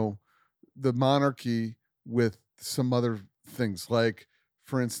 the monarchy with some other things, like,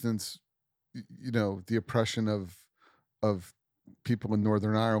 for instance, the oppression of people in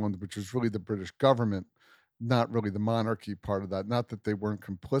Northern Ireland, which was really the British government, not really the monarchy part of that. Not that they weren't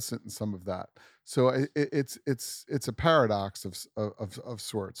complicit in some of that. So it's a paradox of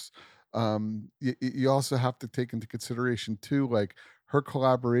sorts. You also have to take into consideration too, like her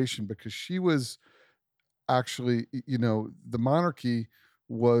collaboration, because she was actually, the monarchy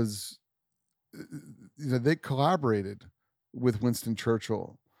was, they collaborated with Winston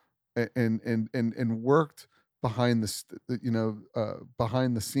Churchill and worked behind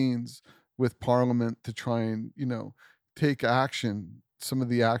behind the scenes with Parliament to try and take action, some of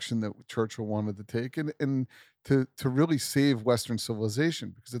the action that Churchill wanted to take, and to really save Western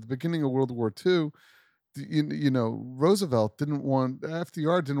civilization. Because at the beginning of World War II, Roosevelt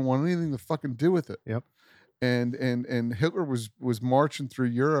FDR didn't want anything to fucking do with it. Yep. And Hitler was marching through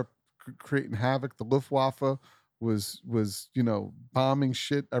Europe, creating havoc. The Luftwaffe was bombing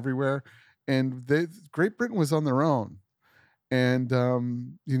shit everywhere, and Great Britain was on their own. And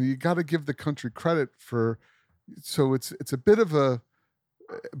you got to give the country credit for. So it's a bit of a,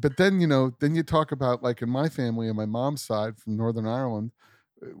 but then you talk about, like, in my family, on my mom's side from Northern Ireland,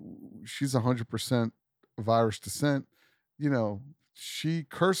 she's 100% of Irish descent. She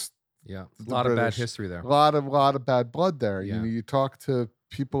cursed. Yeah, a the lot of bad British. history there. A lot of bad blood there. Yeah. You talk to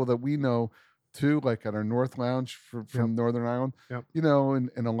people that we know too, like at our North Lounge from Northern Ireland. Yep.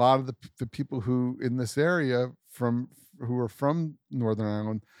 And a lot of the people who in this area who are from Northern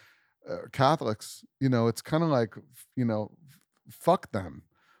Ireland, Catholics. It's kind of like fuck them.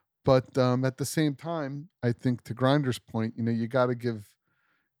 But at the same time, I think, to Grinder's point, you got to give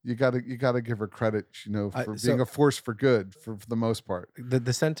her credit, for being a force for good for the most part.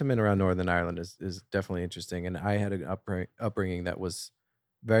 The sentiment around Northern Ireland is definitely interesting, and I had an upbringing that was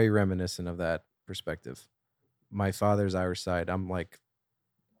very reminiscent of that perspective. My father's Irish side, I'm like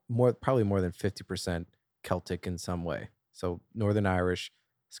probably more than 50% Celtic in some way. So Northern Irish,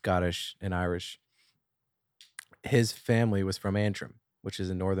 Scottish, and Irish. His family was from Antrim, which is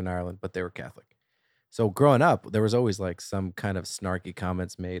in Northern Ireland, but they were Catholic. So growing up, there was always like some kind of snarky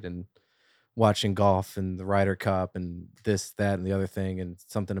comments made, and watching golf and the Ryder Cup and this, that, and the other thing, and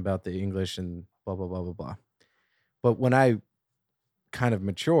something about the English and blah, blah, blah, blah, blah. But when I kind of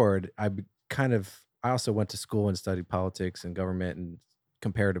matured, I also went to school and studied politics and government and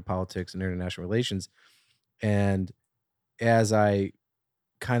comparative politics and international relations. And as I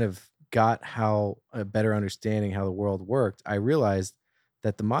kind of got a better understanding how the world worked, I realized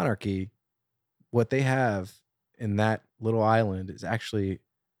that the monarchy, what they have in that little island, is actually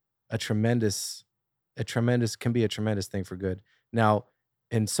can be a tremendous thing for good. Now,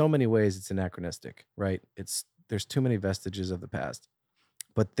 in so many ways, it's anachronistic, right? There's too many vestiges of the past.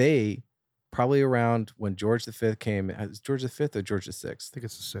 But they, probably around when George V came, is George V or George VI? I think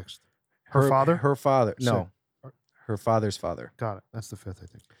it's the 6th. Her father? Her father. Six. No. Her father's father. Got it. That's the 5th, I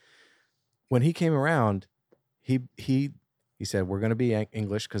think. When he came around, he said, we're going to be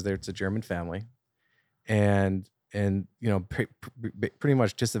English because it's a German family. And pretty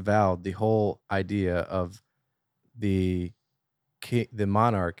much disavowed the whole idea of the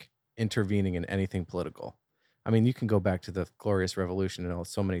monarch intervening in anything political. I mean, you can go back to the Glorious Revolution and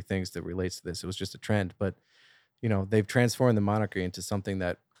so many things that relates to this. It was just a trend, but they've transformed the monarchy into something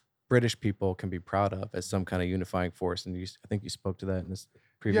that British people can be proud of as some kind of unifying force. And I think you spoke to that in this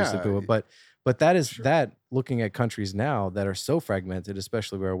previously, but that is that looking at countries now that are so fragmented,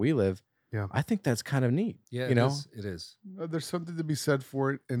 especially where we live. Yeah, I think that's kind of neat. Yeah, it is. There's something to be said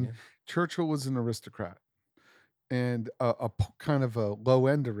for it. And Churchill was an aristocrat, and a kind of a low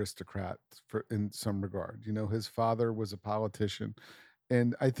end aristocrat in some regard. His father was a politician,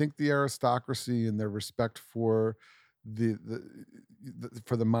 and I think the aristocracy and their respect for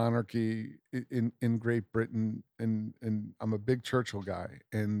for the monarchy in Great Britain, and I'm a big Churchill guy,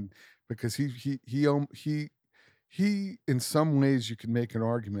 and because he in some ways you can make an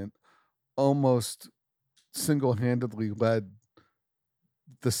argument, almost single-handedly led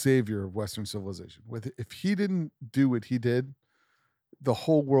the savior of Western civilization. If he didn't do what he did, the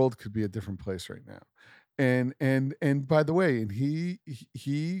whole world could be a different place right now. And by the way, and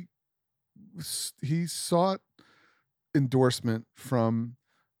he sought endorsement from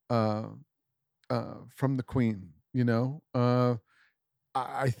the Queen.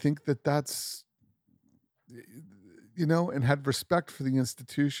 I think that's and had respect for the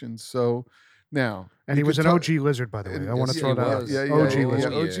institutions. So now, and he was an OG lizard, by the way. I want to throw that out. OG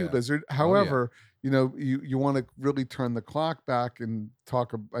lizard. OG lizard. However, you want to really turn the clock back and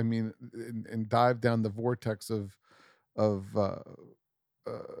talk. I mean, and dive down the vortex of the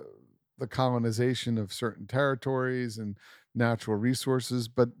colonization of certain territories and natural resources,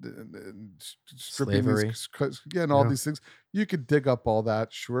 but slavery, and all these things. You could dig up all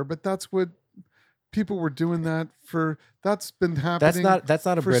that, sure, but that's what people were doing that for. That's been happening. That's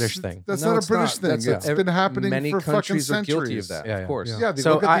not a British thing. That's not a British thing. It's been happening many for fucking countries are guilty centuries. of that. Of course. Yeah.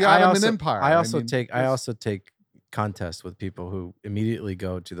 Look at the Ottoman Empire. I also take contest with people who immediately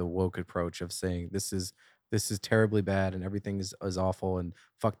go to the woke approach of saying this is terribly bad and everything is awful and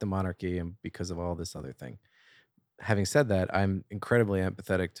fuck the monarchy and because of all this other thing. having said that, I'm incredibly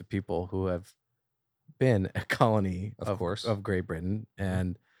empathetic to people who have been a colony Of course. of Great Britain,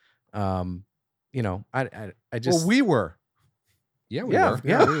 and you know, I Well, just we were. Yeah, we yeah, were.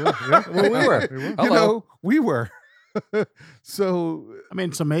 yeah. we were. Yeah. Well, we were. We were. You Hello. know, we were. So I mean,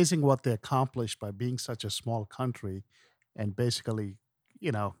 it's amazing what they accomplished by being such a small country and basically,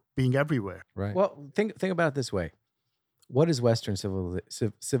 being everywhere. Right. Well, think about it this way: what is Western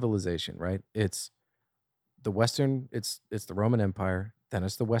civilization? Right? It's the Western. It's the Roman Empire. Then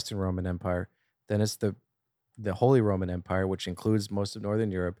it's the Western Roman Empire. Then it's the Holy Roman Empire, which includes most of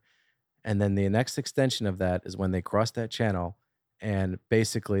Northern Europe. And then the next extension of that is when they crossed that channel, and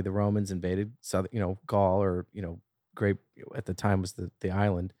basically the Romans invaded Gaul, or Great at the time was the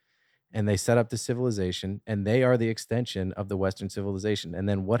island, and they set up the civilization, and they are the extension of the Western civilization. And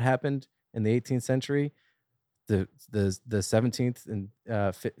then what happened in the 18th century? The 17th and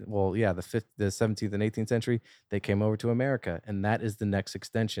the 17th and 18th century, they came over to America, and that is the next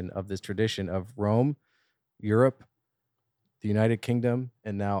extension of this tradition of Rome, Europe, the United Kingdom,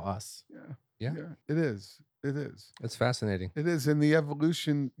 and now us. Yeah. it is. It is. It's fascinating. It is in the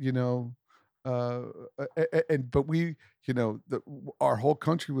evolution, but we, our whole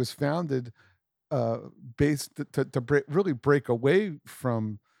country was founded based to really break away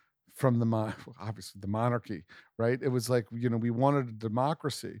from obviously the monarchy, right? It was like, we wanted a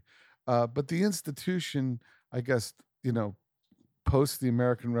democracy, but the institution, I guess, post the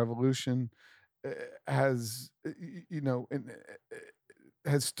American Revolution, has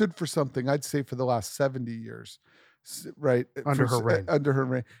has stood for something, I'd say, for the last 70 years, right? Under her reign. Under her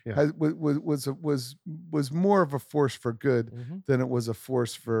reign, Yeah. was more of a force for good than it was a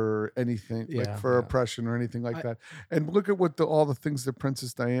force for anything, like for oppression or anything like that. And look at what all the things that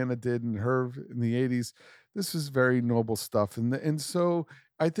Princess Diana did in the 80s. This is very noble stuff, and so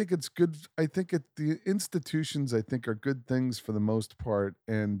I think it's good. I think the institutions, I think, are good things for the most part.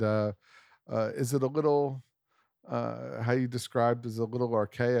 And is it a little, how you described, is a little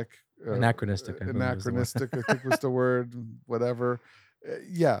archaic, Anachronistic, I believe was the word. anachronistic, I think was the word, whatever.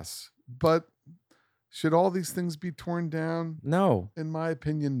 Yes, but should all these things be torn down? No, In my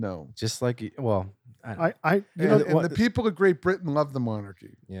opinion, no. just like I And the people of Great Britain love the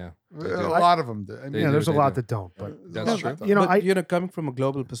monarchy. Yeah. A lot of them do. I mean, there's a they lot do. that don't, but That's true. Coming from a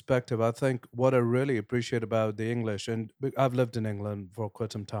global perspective, I think what I really appreciate about the English, and I've lived in England for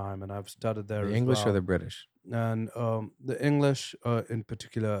quite some time, and I've studied there. the as English or well. the British. And the English in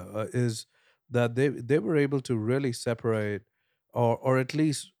particular is that they were able to really separate, or at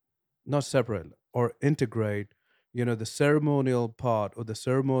least not separate, or integrate, the ceremonial part, or the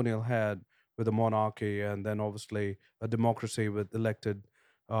ceremonial head with a monarchy, and then obviously a democracy with elected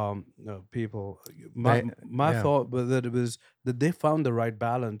people. My Yeah. thought was that it was that they found the right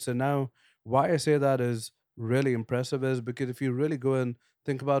balance. And now why I say that is really impressive is because if you really go and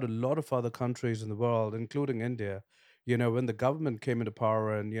think about a lot of other countries in the world, including India, when the government came into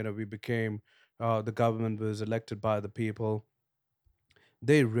power, and we became the government was elected by the people,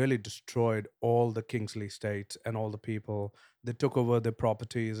 they really destroyed all the kingly states and all the people. They took over their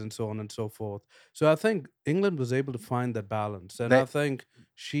properties and so on and so forth. So I think England was able to find that balance, and I think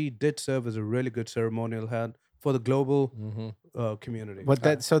she did serve as a really good ceremonial head for the global community. But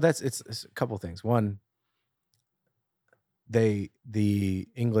it's a couple things. One, the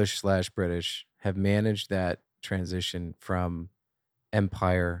English/British have managed that transition from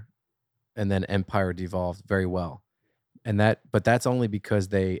empire, and then empire devolved very well. But that's only because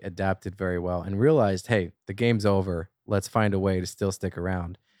they adapted very well and realized, hey, the game's over. Let's find a way to still stick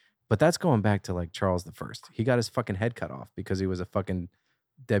around. But that's going back to like Charles I. He got his fucking head cut off because he was a fucking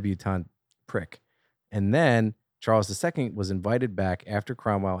debutante prick. And then Charles II was invited back after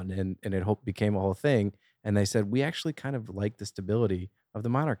Cromwell, and it became a whole thing. And they said, we actually kind of like the stability of the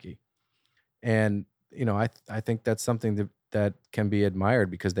monarchy. And, I think that's something that can be admired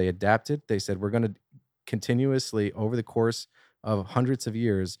because they adapted. They said, we're going to continuously, over the course of hundreds of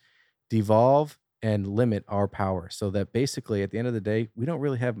years, devolve and limit our power, so that basically at the end of the day, we don't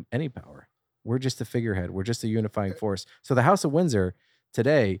really have any power. We're just a figurehead. We're just a unifying force. So the House of Windsor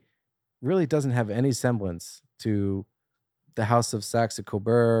today really doesn't have any semblance to the House of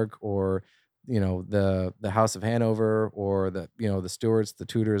Saxe-Coburg, or the House of Hanover, or the Stuarts, the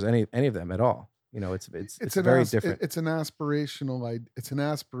Tudors, any of them at all. It's very different. It's an aspirational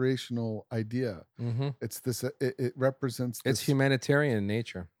idea. It's this. It represents. It's humanitarian in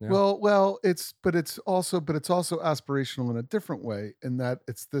nature. Yeah. Well, it's also aspirational in a different way, in that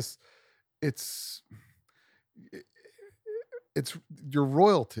it's your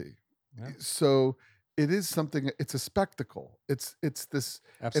royalty. Yeah. So it is something. It's a spectacle. It's this,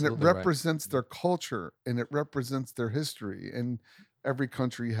 Absolutely and it right. represents their culture and it represents their history. And every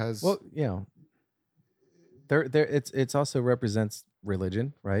country has. Well, you know, it's also represents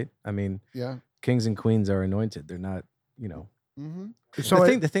religion, right? I mean, yeah. kings and queens are anointed. They're not, you know. Mm-hmm. So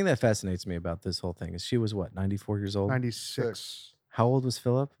the thing that fascinates me about this whole thing is she was what, 94 years old? 96. How old was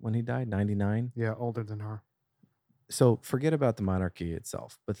Philip when he died? 99? Yeah, older than her. So forget about the monarchy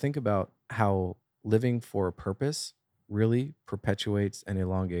itself, but think about how living for a purpose really perpetuates and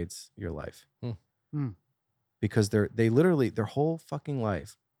elongates your life. Because they literally, their whole fucking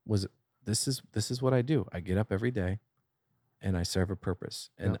life was, this is what I do. I get up every day and I serve a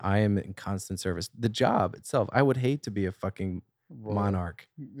purpose, and I am in constant service. The job itself, I would hate to be a fucking monarch.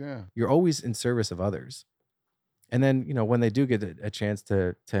 Yeah. You're always in service of others. And then, you know, when they do get a chance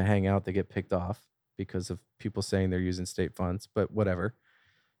to hang out, they get picked off because of people saying they're using state funds, but whatever.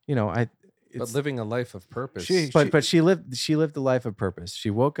 You know, But living a life of purpose. But she lived the life of purpose. She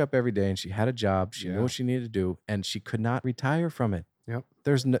woke up every day and she had a job. She knew what she needed to do, and she could not retire from it. Yep.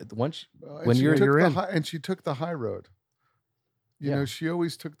 There's no once And she you're in. and she took the high road. You know, she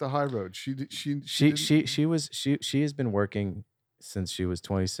always took the high road. She has been working since she was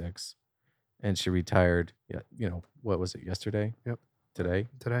 26, and she retired. Yeah, you know, what was it, yesterday? Yep. Today.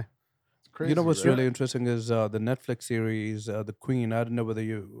 It's crazy. You know what's right? really interesting is the Netflix series, The Queen. I don't know whether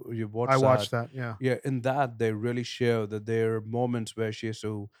you watched I that. watched that. Yeah. Yeah, in that they really show that there are moments where she has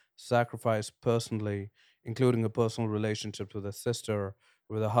to sacrifice personally, including a personal relationship with her sister,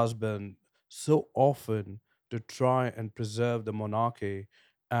 with her husband, so often to try and preserve the monarchy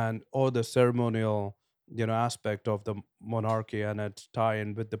and or the ceremonial, aspect of the monarchy and its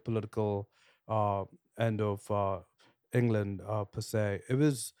tie-in with the political end of England per se. It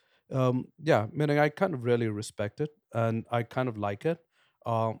was, yeah, meaning I kind of really respect it and I kind of like it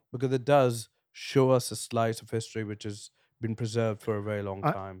because it does show us a slice of history which has been preserved for a very long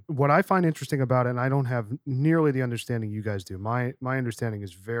time. What I find interesting about it, and I don't have nearly the understanding you guys do. My understanding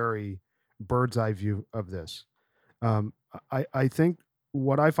is very bird's eye view of this. I think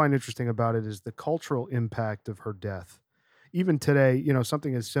what I find interesting about it is the cultural impact of her death. Even today, you know,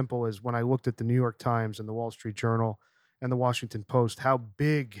 something as simple as when I looked at the New York Times and the Wall Street Journal and the Washington Post, how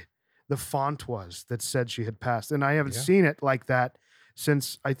big the font was that said she had passed. And I haven't seen it like that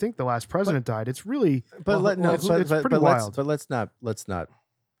since I think the last president died. It's really, it's pretty wild. But let's not.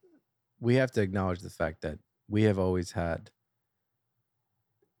 We have to acknowledge the fact that we have always had,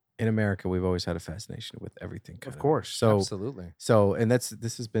 in America, we've always had a fascination with everything. Of course. So Absolutely. So, and this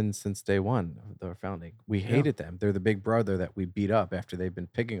has been since day one of their founding. We hated them. They're the big brother that we beat up after they've been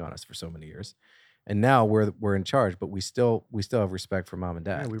picking on us for so many years. And now we're in charge, but we still have respect for mom and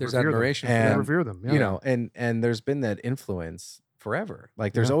dad. Yeah, There's revere admiration them. for We them. revere them. Yeah. You know, and there's been that influence forever.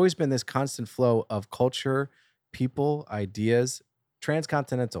 Like there's always been this constant flow of culture, people, ideas,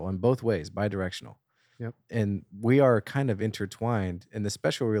 transcontinental in both ways, bidirectional. Yep. And we are kind of intertwined in the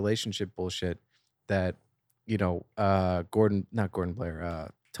special relationship bullshit that, you know,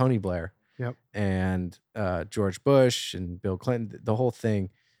 Tony Blair, Yep. and George Bush and Bill Clinton, the whole thing.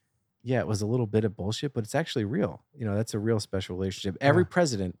 Yeah, it was a little bit of bullshit, but it's actually real. You know, that's a real special relationship. Every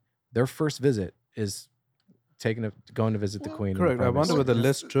president, their first visit is going to visit the Queen. Correct. I wonder Minister. whether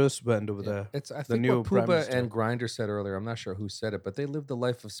Liz Truss went over there. It's I the think new what Prime Puba Minister. and Grinder said earlier. I'm not sure who said it, but they lived a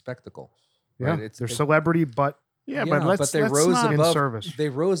life of spectacle. Yeah. Right? They're celebrity, but but they let's rose not above in service. They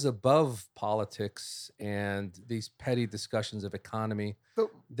rose above politics and these petty discussions of economy.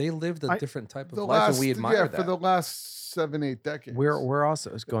 They lived a different type of life, and we admire that. For the last 7-8 decades. We're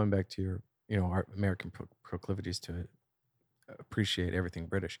also going back to your, you know, our American proclivities to appreciate everything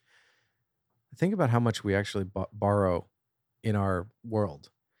British. Think about how much we actually borrow in our world.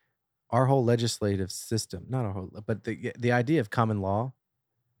 Our whole legislative system, not our whole, but the idea of common law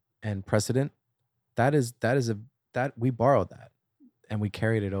and precedent, that we borrowed that and we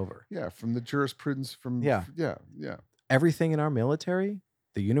carried it over. Yeah, from the jurisprudence from Yeah. Everything in our military,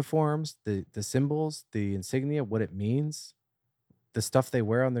 the uniforms, the symbols, the insignia, what it means, the stuff they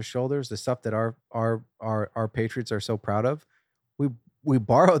wear on their shoulders, the stuff that our patriots are so proud of, we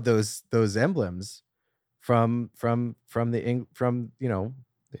borrowed those emblems from you know,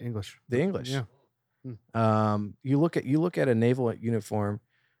 The English. the English. Yeah. You look at a naval uniform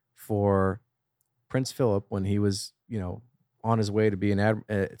for Prince Philip when he was, you know, on his way to be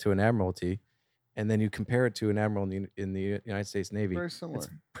to an admiralty, and then you compare it to an admiral in the United States Navy. Very similar. It's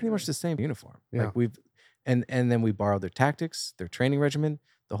pretty much the same uniform. Yeah. Like and then we borrowed their tactics, their training regimen,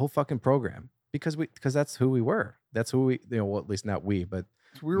 the whole fucking program because that's who we were. That's who we, you know, well, at least not we, but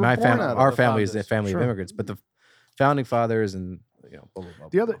We were my born family, out of our it. family is a family Sure. of immigrants, but the founding fathers and you know, blah, blah, blah,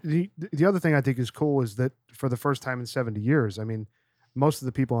 The blah, other blah. the other thing I think is cool is that for the first time in 70 years, I mean, most of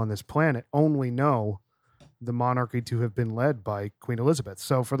the people on this planet only know the monarchy to have been led by Queen Elizabeth.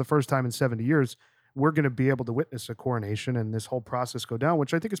 So for the first time in 70 years, we're going to be able to witness a coronation and this whole process go down,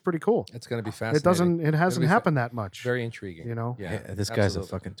 which I think is pretty cool. It's going to be fascinating. It hasn't be happened that much. Very intriguing. You know? Yeah. This guy's a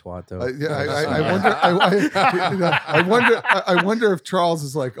absolutely. fucking twat, though. I wonder if Charles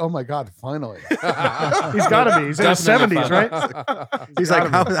is like, oh my God, finally. He's got to be. He's in his 70s, right? He's like,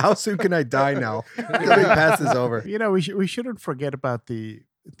 how soon can I die now? Let me pass this over. You know, we shouldn't forget about the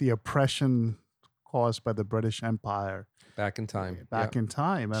oppression caused by the British Empire Back in time. back in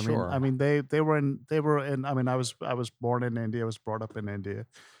time. Sure. I mean, they were in. I mean, I was born in India. I was brought up in India.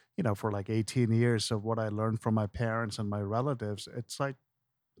 You know, for like 18 years of what I learned from my parents and my relatives. It's like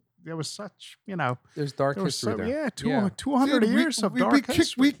there was such, you know, There's dark there was history so, there. yeah, 200 Dude, years of dark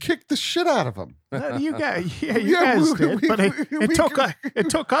history. we kicked the shit out of him. You guys, you Yeah, guys we- did, we- but it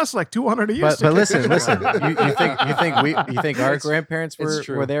took us like 200 years. But to listen, kick- listen. You think our grandparents it's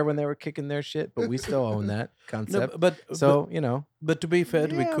true. were there when they were kicking their shit, but we still own that No, concept. but You know, to be fair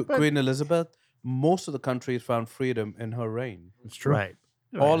to Yeah, but- Queen Elizabeth, most of the countries found freedom in her reign. It's true. Right.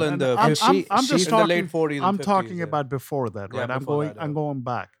 All in And the I'm fif- just in the talking. late 40s. and I'm 50s, talking yeah. about before that, Yeah, right? before that, I'm going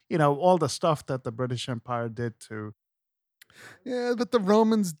back. You know, all the stuff that the British Empire did to. Yeah, but the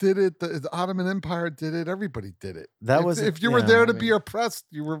Romans did it. The Ottoman Empire did it. Everybody did it. That If- was a- if you were yeah, there I to mean- be oppressed,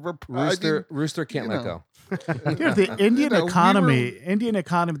 you were Rooster can't you let know. go. You know, the Indian know, we economy,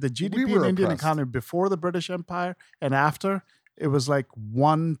 the GDP were in Indian oppressed. economy before the British Empire and after, it was like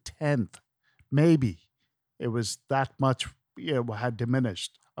 1/10, maybe. It was that much, had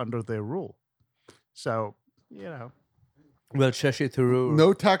diminished under their rule. So, you know. Well, Shashi Tharoor.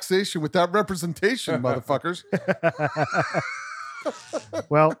 No taxation without representation, motherfuckers.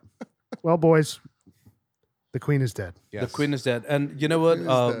 Well, boys, the Queen is dead. The Yes. Queen is dead. And you know what? Queen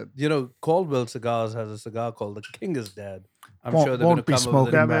is dead. You know, Caldwell Cigars has a cigar called The King is Dead. I'm Won't- sure they're going to won't be come up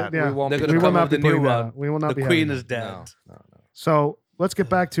with smoking a that. Yeah, We won't They're be gonna we come will up not be with a new putting that one. out. We will not The be Queen having is that. dead. No. So let's get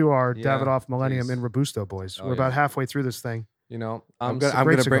back to our Yeah, Davidoff Millennium please. in Robusto, boys. Oh, We're about yeah. halfway through this thing. You know, I'm I'm gonna, su- I'm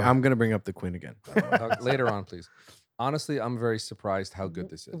great gonna bring cigar. I'm gonna bring up the Queen again. later on, please. Honestly, I'm very surprised how good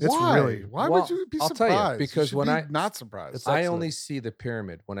this is. It's Why? really- Why Well, would you be I'll tell surprised? you, because should when be I- not surprised. It's I excellent. only see the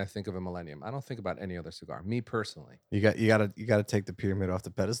pyramid when I think of a Millennium. I don't think about any other cigar. Me personally. You gotta take the pyramid off the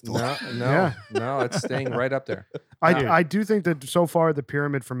pedestal. Yeah. No, it's staying right up there. I do think that so far the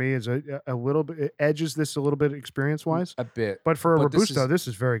pyramid for me is a little bit, it edges this a little bit experience wise. A bit. But for a But this Robusto, is- this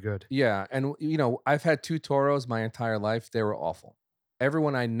is very good. Yeah, and I've had 2 Toros my entire life. They were awful.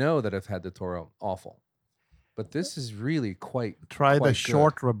 Everyone I know that have had the Toro, awful. But this is really quite. Try quite the good.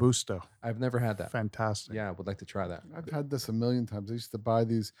 short Robusto. I've never had that. Fantastic. Yeah, I would like to try that. I've had this a million times. I used to buy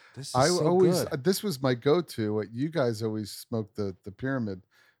these. This is I so always good. this was my go-to. You guys always smoked the pyramid,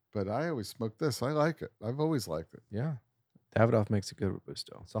 but I always smoked this. I like it. I've always liked it. Yeah, Davidoff makes a good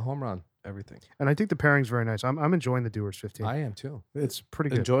Robusto. it's a home run. Everything. And I think the pairing's very nice. I'm enjoying the Dewars 15. I am too. It's pretty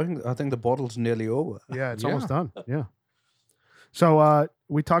good. Enjoying. I think the bottle's nearly over. Yeah, it's Yeah. almost done. Yeah. So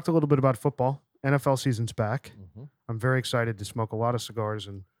we talked a little bit about football. NFL season's back. Mhm. I'm very excited to smoke a lot of cigars,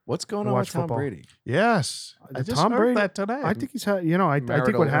 and What's going on Watch with Tom football. Brady? Yes. I just Tom heard Brady- that today. I think he's had. I think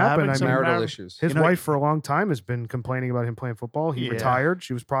Marital- what happened. having I some mean, Marital mar- issues. his you know- wife for a long time has been complaining about him playing football. He Yeah. retired.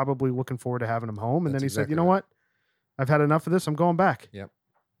 She was probably looking forward to having him home, and That's then he said, exactly "You know right. what? I've had enough of this. I'm going back." Yep.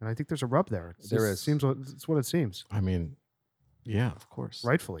 And I think there's a rub there. There It is. Seems it's what it seems. I mean, yeah, of course.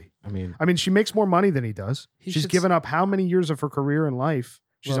 Rightfully. I mean, I mean, she makes more money than he does. He She's should given up how many years of her career in life?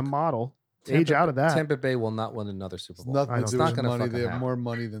 She's a Look, model. Age out of that. Tampa Bay will not win another Super It's Bowl. nothing I to don't do think with gonna money. fucking They have happen. more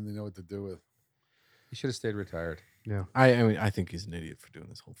money than they know what to do with. He should have stayed retired. I mean, I think he's an idiot for doing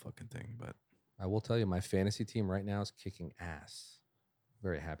this whole fucking thing. But I will tell you, my fantasy team right now is kicking ass.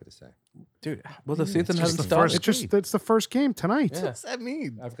 Very happy to say. dude, Well, the season It's hasn't the started. first. It's the first game tonight. Yeah. What's that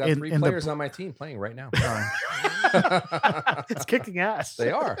mean? I've got In- 3 in the players pl- on my team playing right now. It's kicking ass. They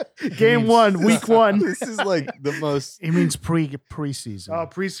are. Game one, week one. This is like the most. He means preseason. Oh,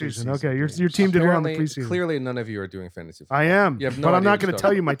 preseason. Preseason. Okay, your team did well in the Apparently, preseason. clearly, none of you are doing fantasy football. I am, You have no but I'm idea not what going you're to tell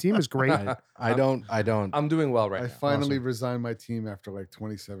talking you my team is great. I don't. I'm doing well right I now. finally resigned my team after like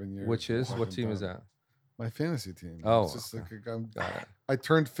 27 years. Which is? I'm What team is done. that? My fantasy team. Oh, It's just like Got it. I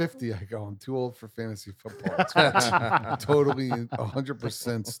turned 50. I go, I'm too old for fantasy football. It's totally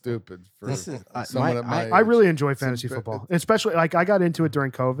 100% stupid for This is someone at my age. I really enjoy fantasy bit- football, especially like I got into it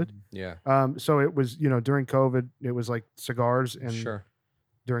during COVID. Yeah, So it was during COVID, it was like cigars and sure.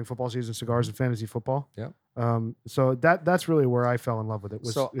 during football season, cigars and fantasy football. Yep. So that's really where I fell in love with it.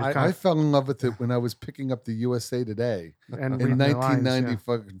 Was So it I- kind I fell in love with it when I was picking up the USA Today and in reading the lines,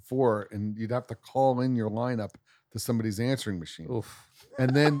 1994, and you'd have to call in your lineup to somebody's answering machine. Oof.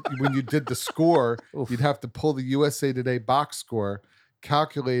 And then when you did the score, Oof. you'd have to pull the USA Today box score,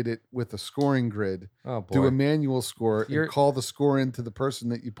 calculate it with a scoring grid, Oh boy. do a manual score, You're- and call the score into the person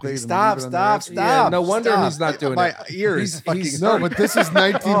that you played. Stop, and leave it on their stop, answer. Yeah, stop. no wonder stop. he's not doing My it. ears fucking No, but this is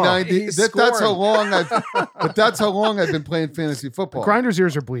 1990. he's That's how scoring. long that's how long I've been playing fantasy football. Grinder's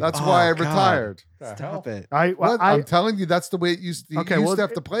ears are bleeding. That's why I God. retired. Stop it. I'm telling you, that's the way it used to. Okay, You used well, to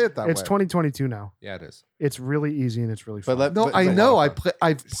have to play it that it's way. 2022 now. Yeah, it is. It's really easy and it's really fun. But No, but- I but- know. lot of fun.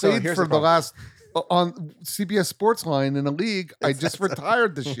 I've So played here's for the the problem. last on CBS Sports Line in a league. I just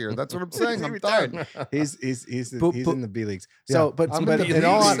retired this year. That's what I'm saying. He I'm retired. done. He's But- in the B leagues. Yeah. So, but I'm but in the in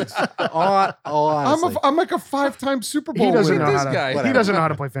all, B-leagues. all honestly, I'm like a 5-time Super Bowl he doesn't winner. know This how to. guy. He Whatever. doesn't know how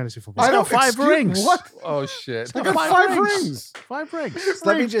to play fantasy football. I got don't 5 excuse- rings. What? Oh shit. I got 5 rings. 5 rings.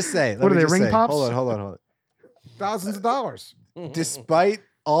 let me just say. What are they, ring pops? Hold on. Thousands of dollars. Despite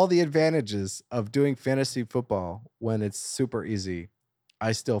all the advantages of doing fantasy football when it's super easy,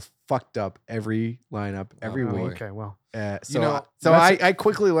 I still fucked up every lineup every Oh, week. Okay, well, So, know, so that's- I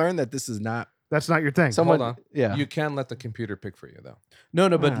quickly learned that this is not that's not your thing. someone. Hold on. Yeah. You can let the computer pick for you though. No,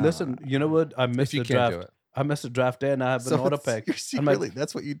 but Ah. listen, you know what? I If missed you the can't draft. do it. I missed the draft day and I have an auto pick. You're I'm like- secretly,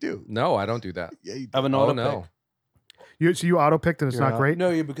 that's what you do. No, I don't do that. Yeah, you I have an Oh auto no. pick. So you auto picked and it's You're not not- great.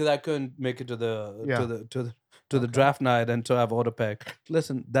 No, because I couldn't make it to the Yeah. to the draft night, and so I have auto pick.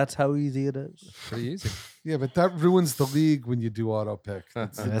 Listen, that's how easy it is. Pretty easy. Yeah, but that ruins the league when you do auto pick.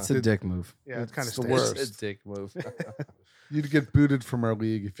 That's a dick move. Yeah, it's kind of the stinks. worst. It's a dick move. You'd get booted from our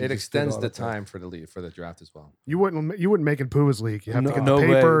league if you It just did extends the auto pick. time for the draft as well. You wouldn't make it Pua's league. You have to No- get no the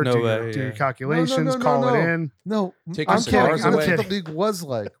way, paper, no do, your, way, do your yeah. calculations, No, call it no. in. No, Take your I'm cigars kidding. That's away. what the league was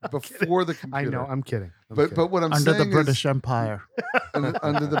like before the I computer. know. I'm kidding. But what I'm Under saying the British Empire. is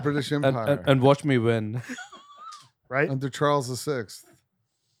under the British And, Empire, and watch me win. right? under Charles VI.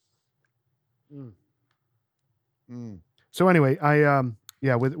 Mm. Mm. So anyway,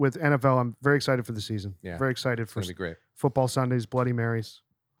 with NFL, I'm very excited for the season. Yeah. Very excited It's for gonna be great. football Sundays, Bloody Marys.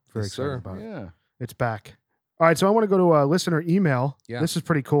 Very Yes, excited sir. about it. Yeah. It's back. All right, so I want to go to a listener email. Yeah. This is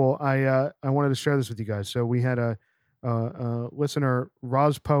pretty cool. I wanted to share this with you guys. So we had a listener,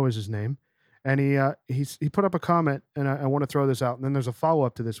 Rospo is his name, and he put up a comment, and I want to throw this out. And then there's a follow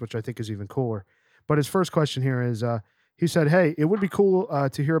up to this, which I think is even cooler. But his first question here is, he said, "Hey, it would be cool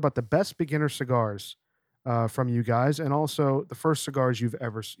to hear about the best beginner cigars from you guys, and also the first cigars you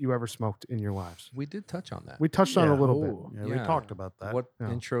ever smoked in your lives." We did touch on that. We touched on it a little bit. Ooh, yeah, Yeah. we talked about that. What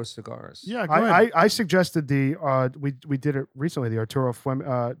Yeah. intro cigars? Yeah, go ahead. I suggested we did it recently, the Arturo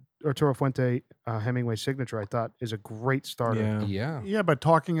Fuente Hemingway signature. I thought is a great starter. Yeah. Yeah. Yeah, but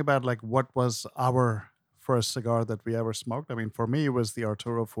talking about like what was our first cigar that we ever smoked. I mean, for me, it was the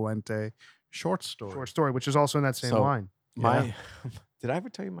Arturo Fuente short story. Short story, which is also in that same So- line. My, did I ever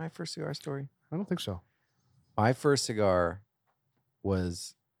tell you my first cigar story? I don't think so. My first cigar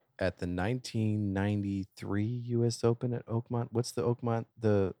was at the 1993 U.S. Open at Oakmont. What's the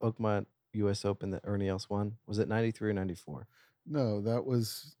Oakmont U.S. Open that Ernie Els won? Was it 93 or 94? No, that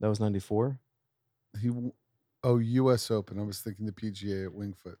was That was 94. U.S. Open. I was thinking the PGA at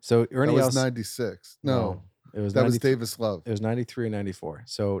Wingfoot. So That Ernie was Els. 96. No, it was that was 93 Davis Love. It was 93 or 94.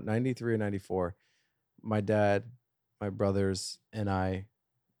 So 93 or 94. My dad, my brothers, and I,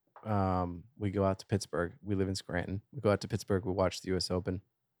 we go out to Pittsburgh. We live in Scranton. We go out to Pittsburgh. We watch the U.S. Open.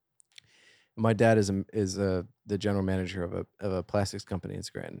 My dad is the general manager of a plastics company in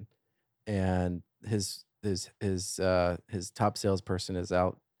Scranton, and his top salesperson is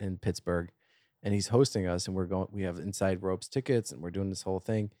out in Pittsburgh, and he's hosting us, and we have inside ropes tickets, and we're doing this whole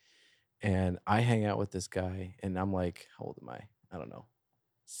thing, and I hang out with this guy, and I'm like, how old am I? I don't know,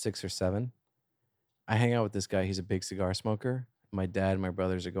 6 or 7. I hang out with this guy. He's a big cigar smoker. My dad and my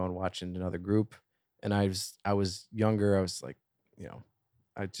brothers are going watching another group, and I was younger. I was like,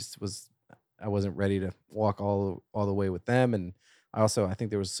 I wasn't ready to walk all the way with them, and I think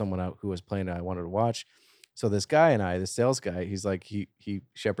there was someone out who was playing that I wanted to watch. So this guy and I, the sales guy, he's like he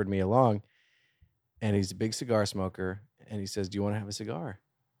shepherded me along, and he's a big cigar smoker, and he says, "Do you want to have a cigar?"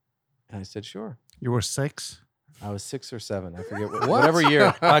 And I said, "Sure." You were 6? I was 6 or 7. I forget whatever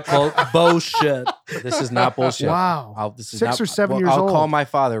year. I call bullshit. This is not bullshit. Wow. This is 6 not, or 7 years I'll call old. my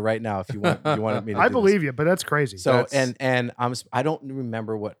father right now if you wanted me to. I do this. believe you, but that's crazy. So That's- and I don't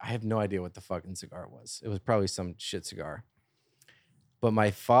remember I have no idea what the fucking cigar was. It was probably some shit cigar. But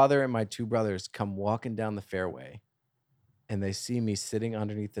my father and my 2 brothers come walking down the fairway, and they see me sitting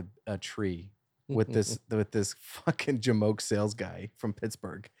underneath a tree with this fucking Jamoke sales guy from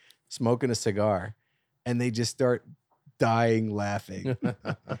Pittsburgh smoking a cigar, and they just start dying laughing.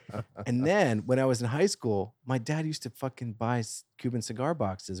 And then when I was in high school, my dad used to fucking buy Cuban cigar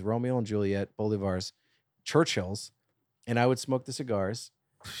boxes, Romeo and Juliet, Bolivars, Churchills, and I would smoke the cigars.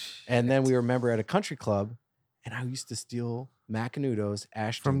 And then we remember at a country club, and I used to steal Macanudos,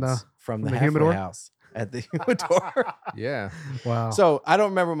 Ashtons from the halfway humidor? house at the humidor. Yeah. Wow. So I don't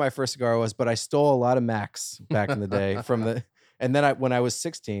remember what my first cigar was, but I stole a lot of Macs back in the day from the. And then when I was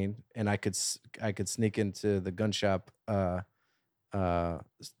 16, and I could sneak into the gun shop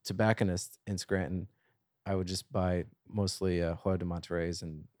tobacconist in Scranton, I would just buy mostly Joya de Monterey's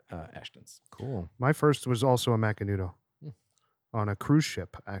and Ashtons. Cool. My first was also a Macanudo Hmm. on a cruise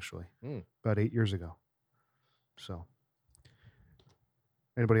ship, actually, Hmm. about 8 years ago. So,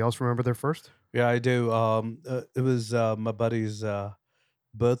 anybody else remember their first? Yeah, I do. It was my buddy's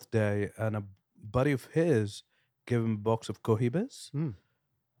birthday, and a buddy of his gave him a box of Cohibas. Mm.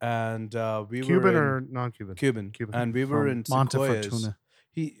 And we Cuban were or in non-Cuban? Cuban, Cuban. and we were From in Monte Sequoias. Fortuna.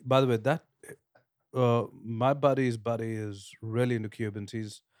 By the way, that my buddy's buddy is really into Cubans.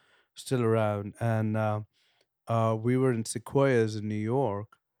 He's still around, and we were in Sequoias in New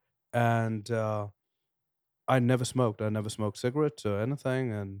York, and I never smoked. I never smoked cigarettes or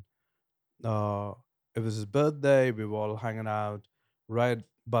anything, and it was his birthday. We were all hanging out right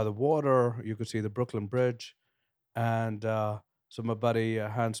by the water. You could see the Brooklyn Bridge, and so my buddy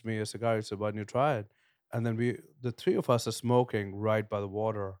hands me a cigar. He said, "Why don't you try it?" And then the three of us, are smoking right by the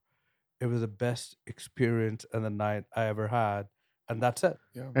water. It was the best experience in the night I ever had, and that's it.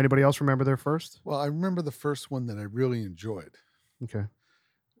 Yeah. Anybody else remember their first? Well, I remember the first one that I really enjoyed Okay.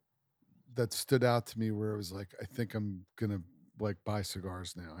 that stood out to me where it was like, I think I'm going to like buy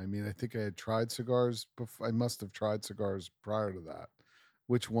cigars now. I mean, I think I had tried cigars before. I must have tried cigars prior to that.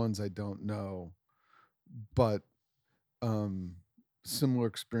 Which ones I don't know, but similar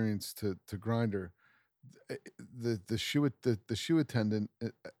experience to Grinder. The shoe attendant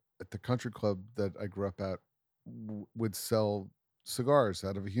at the country club that I grew up at would sell cigars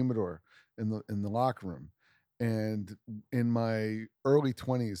out of a humidor in the locker room. And in my early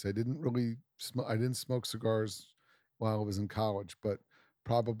 20s, I didn't smoke cigars while I was in college, but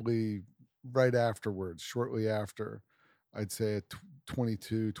probably right afterwards, shortly after, I'd say at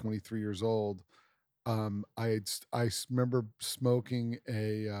 22, 23 years old, I remember smoking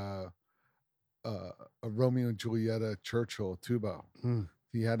a Romeo and Julieta Churchill tubo. Mm.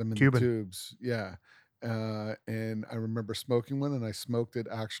 He had them in Cuban. the tubes, yeah. And I remember smoking one, and I smoked it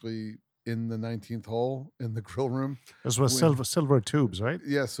actually in the 19th hole in the grill room. This was When- silver tubes, right?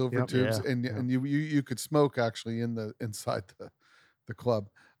 Yeah, silver Yep. tubes, Yeah, and yeah. and you could smoke actually inside the club,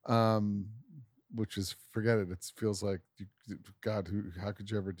 which is, forget it. It feels like God, how could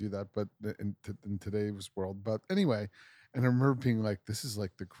you ever do that? But in today's world, but anyway, and I remember being like, this is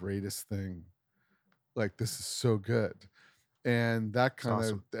like the greatest thing. Like, this is so good. And that kind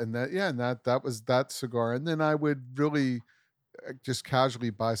awesome. of, and that was that cigar. And then I would really just casually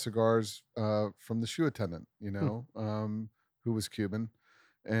buy cigars from the shoe attendant, who was Cuban.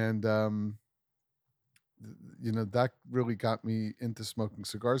 And, that really got me into smoking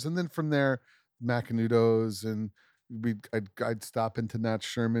cigars. And then from there, Macanudos, and I'd stop into Nat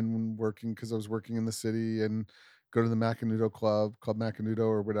Sherman when working, because I was working in the city, and go to the Macanudo Club Macanudo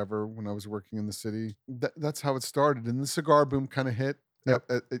or whatever when I was working in the city. That's how it started. And the cigar boom kind of hit, Yep.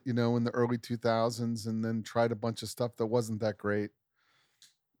 in the early 2000s, and then tried a bunch of stuff that wasn't that great.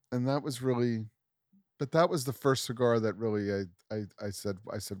 And that was really, but that was the first cigar that really I said,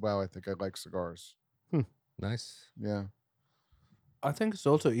 wow, I think I like cigars. Nice. Yeah. I think it's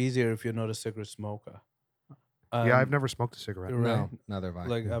also easier if you're not a cigarette smoker. Yeah, I've never smoked a cigarette. Right. No, neither have I.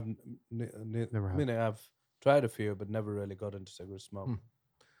 Like Yeah. Never have. I mean, I've tried a few, but never really got into cigarette smoke. Hmm.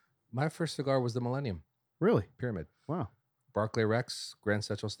 My first cigar was the Millennium Really? Pyramid. Wow. Barclay Rex, Grand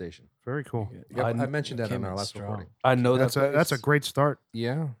Central Station. Very cool. Yeah, I kn- mentioned that came on our in last strong. recording. I know That's a great start.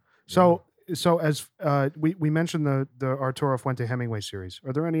 Yeah. So as we mentioned the Arturo Fuente Hemingway series.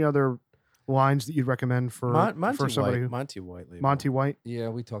 Are there any other lines that you'd recommend for Monty somebody White. who Monty White. label. Monty White? Yeah,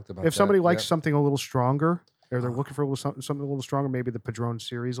 we talked about If that. somebody likes Yeah. something a little stronger, or they're looking for something a little stronger, maybe the Padron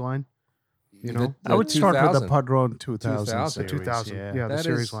series line. You know, I would start with the 2000. Padron 2000 2000. series. 2000. Yeah, the That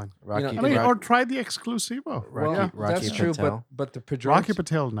series is- line. Rocky, You know, I mean, Rocky, or try the Exclusivo. Well, Rocky that's true, Patel. but the Padron. Rocky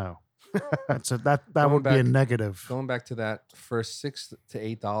Patel, no. That Going would be a back- negative. Going back to that, for $6 to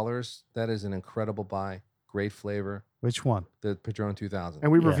 $8, that is an incredible buy. Great flavor. Which one? The Padron 2000.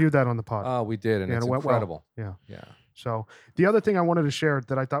 And we Yeah. reviewed that on the pod. Oh, we did, and Yeah, it's it went well. incredible. Yeah. Yeah. So the other thing I wanted to share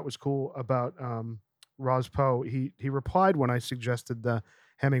that I thought was cool about Roz Poe, he replied when I suggested the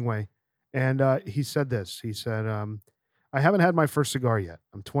Hemingway, and he said this. He said, I haven't had my first cigar yet.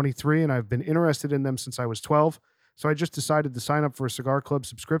 I'm 23 and I've been interested in them since I was 12. So I just decided to sign up for a Cigar Club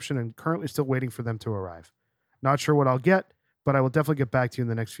subscription and currently still waiting for them to arrive. Not sure what I'll get, but I will definitely get back to you in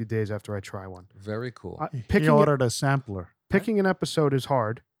the next few days after I try one. Very cool. He Picking ordered a sampler. Picking an episode is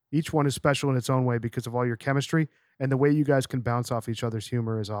hard. Each one is special in its own way because of all your chemistry, and the way you guys can bounce off each other's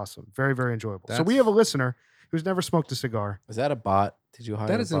humor is awesome. Very, very enjoyable. So we That's- have a listener who's never smoked a cigar. Is that a bot? Did you hire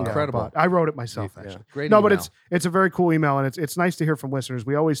That a is bot? incredible. But I wrote it myself, Yeah. actually. Great No, but email. it's a very cool email, and it's nice to hear from listeners.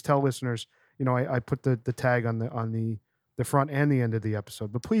 We always tell listeners, I put the tag on the front and the end of the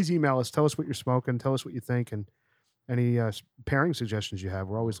episode. But please email us. Tell us what you're smoking. Tell us what you think, and any pairing suggestions you have.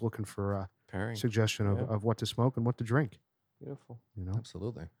 We're always looking for Pairing. suggestion Yeah. of what to smoke and what to drink. Beautiful.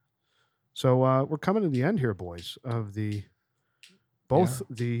 Absolutely. So we're coming to the end here, boys, of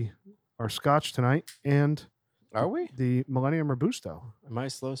our Scotch tonight and Are we? the Millennium Robusto. Am I a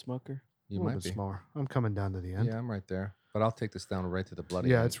slow smoker? a You little might bit be. smaller. I'm coming down to the end. Yeah, I'm right there. But I'll take this down right to the bloody.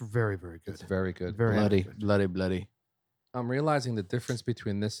 Yeah, end. it's very, very good. It's very good. Very Bloody, good. bloody, bloody. I'm realizing the difference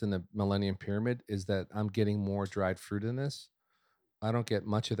between this and the Millennium Pyramid is that I'm getting more dried fruit in this. I don't get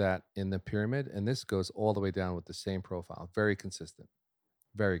much of that in the Pyramid, and this goes all the way down with the same profile. Very consistent.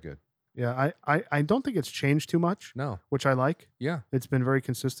 Very good. Yeah, I don't think it's changed too much, No. which I like. Yeah. It's been very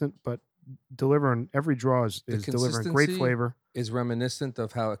consistent, but delivering every draw is The delivering great consistency- flavor. Is reminiscent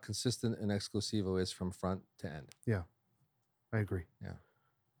of how a consistent and exclusivo is from front to end. I agree. Yeah.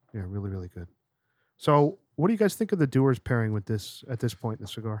 Yeah, really, really good. So what do you guys think of the Dewars pairing with this at this point in the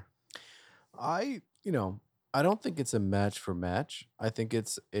cigar? I don't think it's a match for match. I think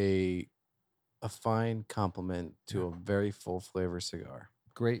it's a fine complement to a very full flavor cigar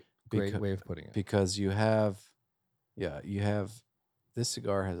Great Becau- way of putting it. because you have this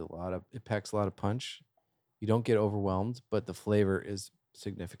cigar has it packs a lot of punch. You don't get overwhelmed, but the flavor is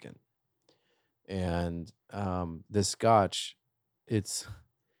significant. And this Scotch,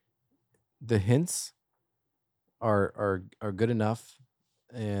 the hints are good enough,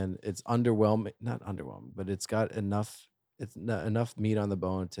 and it's not underwhelming, but it's got enough meat on the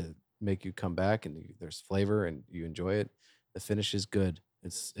bone to make you come back, and there's flavor and you enjoy it. The finish is good.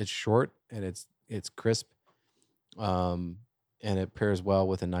 It's short and it's crisp, and it pairs well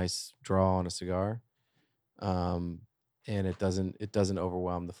with a nice draw on a cigar, and it doesn't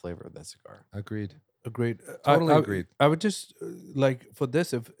overwhelm the flavor of that cigar. Agreed. Agreed. Totally agreed. I would just like for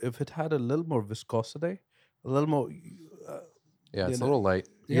this if it had a little more viscosity, a little more. Yeah, it's a know, little light.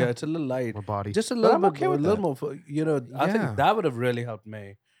 Yeah, it's a little light. Or body? Just a But little I'm bit, okay a with little that. more. I Yeah. think that would have really helped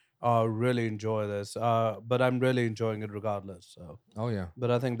me. Really enjoy this. But I'm really enjoying it regardless. So, Oh, yeah. but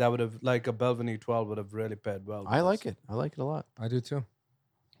I think that would have like a Belvin 12 would have really paired well. I like it. I like it a lot. I do too. I'm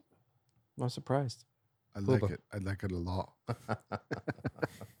not surprised. I like Booba. it. I like it a lot.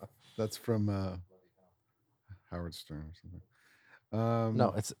 That's from Howard Stern or something.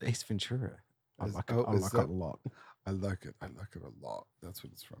 No, it's Ace Ventura. I is- like it. oh, I is like that- it a lot. I like it. I like it a lot. That's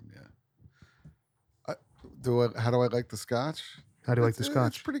what it's from. Yeah. How do I like the Scotch? How do you like the It's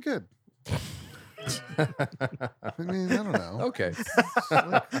Scotch? pretty good. I mean, I don't know. Okay.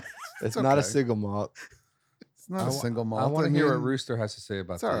 It's not a okay. single malt. It's not a single malt. I want to hear what mean, Rooster has to say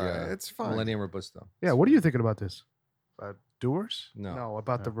about It's the all right. It's fine. Millennium Robusto. Yeah, what are you thinking about this? Dewars? No.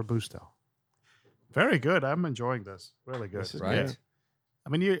 About the Robusto. Very good. I'm enjoying this. Really good. This is Right? good.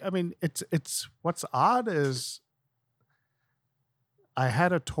 I mean, it's what's odd is I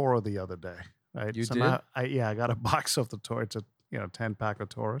had a Toro the other day, right? You Now I got a box of the Toro. It's a 10-pack of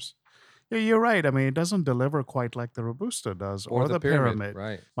Toros. Yeah, you're right. I mean, it doesn't deliver quite like the Robusto does or, the Pyramid.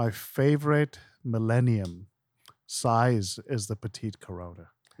 Right. My favorite Millennium size is the Petite Corona.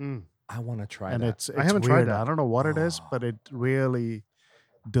 I want to try And that. it's I haven't tried weird. that. I don't know what it is, Oh. but it really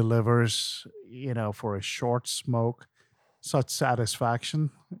delivers, for a short smoke, such satisfaction.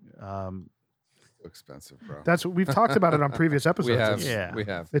 So expensive, bro. That's what we've talked about it on previous episodes. we have. Yeah. We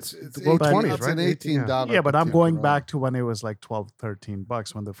have. It's It's low 18 20s, It's right? an 18, yeah. $18. Yeah, but I'm Petite going Corona. back to when it was like $12,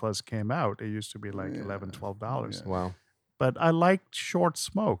 $13 when they first came out. It used to be like Yeah. $11, $12. Yeah. Wow. But I liked short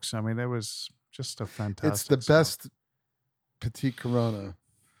smokes. I mean, it was just a fantastic. It's the smoke. best Petite Corona.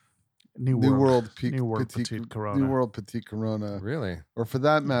 New New World, World, Pe- New World Petite, Petite Corona. New World Petite Corona, Really? or for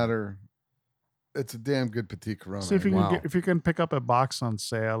that matter, it's a damn good Petite Corona. See if you Wow. can if you can pick up a box on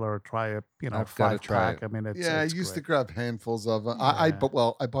sale or try a I've gotta 5-pack. try I mean, it's yeah, I it's used to great. grab handfuls of them. Yeah. I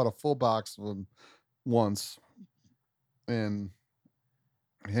bought a full box of them once, and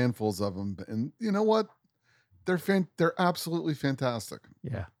handfuls of them. And you know what? They're absolutely fantastic.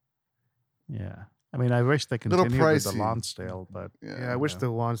 Yeah, yeah. I mean, I wish they Little continued with the pricey. Lonsdale, but Yeah, I wish the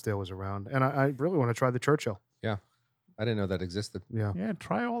Lonsdale was around. And I really want to try the Churchill. I didn't know that existed. Yeah. yeah,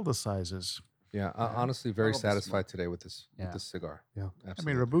 try all the sizes. Yeah. Honestly, very All the satisfied today with this Yeah. cigar. Yeah. I Absolutely.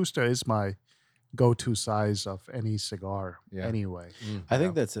 mean, Robusto is my go-to size of any cigar. Yeah. Anyway, Mm, I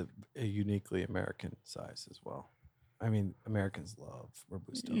think yeah. that's a uniquely American size as well. I mean, Americans love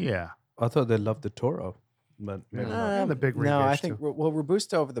Robusto. Yeah. I thought they loved the Toro, but maybe not. And the big No, I ring think too. well,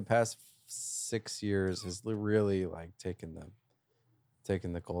 Robusto over the past 6 years has really like taken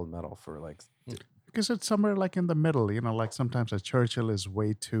the gold medal for like. Because it's somewhere like in the middle, like sometimes a Churchill is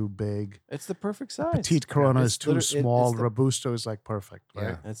way too big. It's the perfect size. Petite Corona It's is too literally- small. it's the- Robusto is like perfect, right?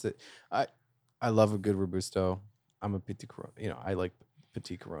 Yeah. That's it. I love a good Robusto. I'm a Petite Corona. I like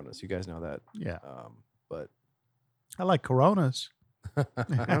Petite Coronas. You guys know that. Yeah. But I like Coronas.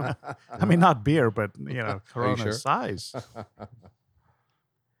 I mean, not beer, but, Corona sure? size. All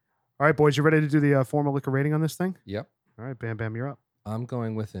right, boys, you ready to do the formal liquor rating on this thing? Yep. All right, Bam Bam, you're up. I'm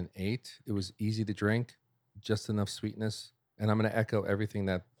going with an 8. It was easy to drink, just enough sweetness, and I'm going to echo everything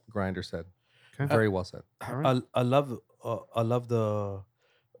that Grinder said. Okay. Very well said. All right. I love the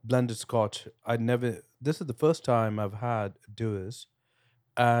blended Scotch. This is the first time I've had Dewars,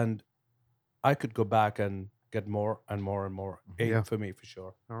 and I could go back and get more and more and more. 8 Yeah. for me for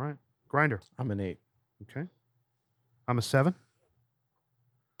sure. All right. Grinder. I'm an 8. Okay. I'm a 7.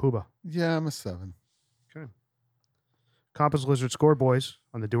 Pooba. Yeah, I'm a 7. Compass Lizard score, boys,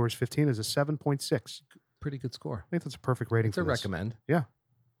 on the Dewars 15 is a 7.6. Pretty good score. I think that's a perfect rating It's for a this. recommend.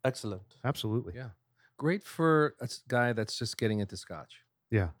 Excellent. Absolutely. Yeah. Great for a guy that's just getting into Scotch.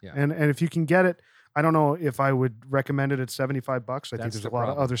 Yeah. Yeah. And if you can get it, I don't know if I would recommend it at $75. I think That's there's a the lot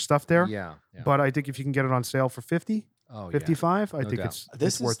problem. of other stuff there. Yeah. Yeah. But I think if you can get it on sale for 50, oh, yeah. 55, I No think doubt.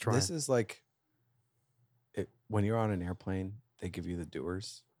 it's worth trying. This is like when you're on an airplane, they give you the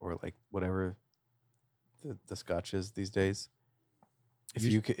Dewars or like whatever the Scotch is these days.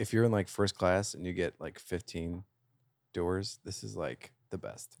 If you're in like first class and you get like 15 Dewars, this is like the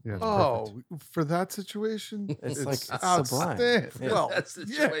best. Yeah, it's Oh, for that situation, It's like sublime. outstanding. Yeah. Well, That's the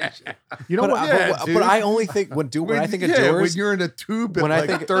yeah. situation. You know but, what? Yeah, but dude. I only think when I think of when Dewars, you're in a tube at when I like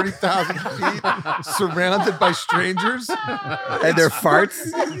think- 30,000 feet, surrounded by strangers, and their farts.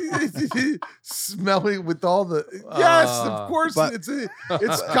 smelling with all the yes, of course, but- it's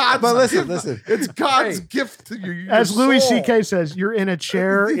God's. But listen, gift. listen. It's God's Hey. gift to your As Louis soul. C.K. says, you're in a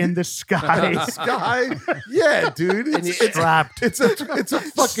chair in the sky. Sky, yeah, dude. It's Strapped. it's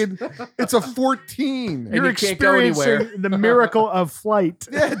a 14. You're you can't go anywhere. experiencing the miracle of flight.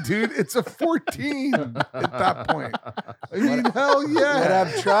 Yeah, dude, it's a 14 at that point. I mean, hell yeah. What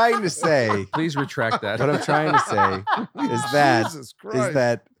I'm trying to say, Please retract that. what I'm trying to say is that Jesus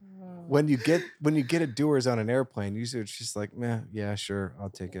Christ. when you get a Dewars on an airplane, usually it's just like, meh, yeah, sure, I'll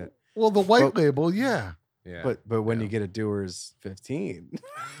take it. Well, the white But- label, yeah. Yeah. But when you get a Dewars 15,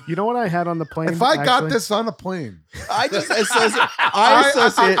 You know what I had on the plane? If I got actually? this on a plane, I just I-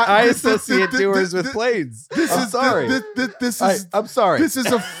 associate this- Dewars this- with planes. this I'm is sorry. I'm sorry. This is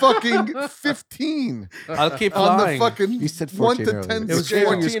a fucking 15 I'll keep on the flying. fucking You said 1 14 to earlier. 10 it was scale.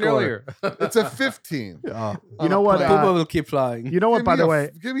 14 earlier. It's a 15. Oh, You know what? Puma will keep flying. You know what? Give By me the a-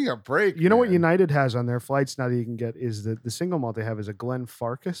 way, give me a break. you know what man. United has on their flights now that you can get is the single malt they have is a Glen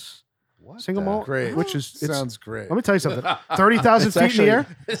Farkas What single the- malt, Great. which is it's, Sounds great. Let me tell you something. 30,000 It's feet actually- in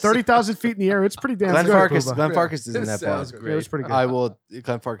the air. 30,000 feet in the air. It's pretty damn Glenn good. Farkas. Bubba. Glenn Farkas isn't This that sounds bad. great. It was pretty good. I will.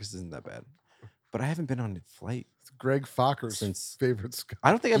 Glenn Farkas isn't that bad. But I haven't been on a flight. Greg Focker's Since- favorite Scott. I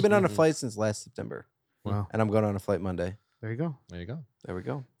don't think I've been on a flight since last September, Wow. and I'm going on a flight Monday. There you go. There you go. There we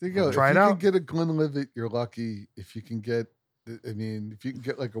go. There you go. Try if it you out. can get a Glenlivet, you're lucky. If you can get, I mean, if you can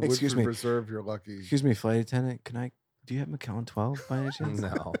get like a Excuse Woodford me. Reserve, you're lucky. Excuse me, flight attendant. Do you have Macallan 12 by any chance?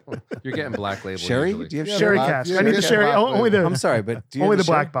 No. You're getting black label. Sherry? usually. Do you have Yeah, Sherry black- cask. yeah, I need the yeah, sherry. black Only label. the I'm sorry, but do you only have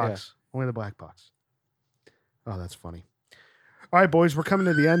the black sherry? box. Only the black box. Oh, that's funny. All right, boys, we're coming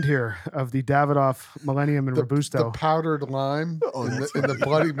to the end here of the Davidoff Millennium and The Robusto. powdered lime in the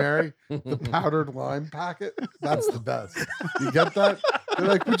Bloody Mary, the powdered lime packet. That's the best. You get that? They're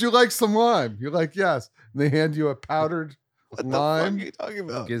like, would you like some lime? You're like, yes. And they hand you a powdered What the lime. fuck are you talking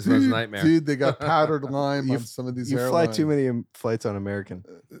about? Gizmo's nightmare. Dude, they got powdered lime You- on some of these You airlines. fly too many flights on American.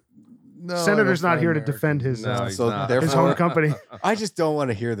 No, I Senator's don't not fly here to American. defend his No, he's so not. therefore- his home company. I just don't want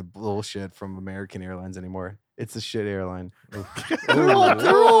to hear the bullshit from American Airlines anymore. It's a shit airline. They're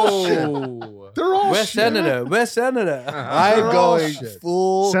all shit. Oh. They're all Where's shit. Senator? Where's Senator? I'm They're all going shit.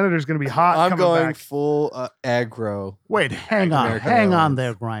 full. Senator's going to be hot. I'm coming going back. full aggro. Wait, hang on. American Hang on Airlines.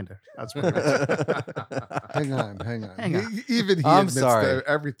 there, Grinder. That's what it is. Hang on. Hang on. Even he I'm admits sorry. that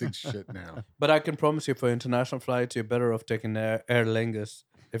everything's shit now. But I can promise you, for international flights, you're better off taking Aer Lingus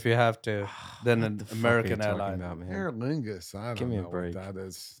if you have to than What an the fuck are you American talking airline. about, man? Aer Lingus, I Give don't me a know break. what that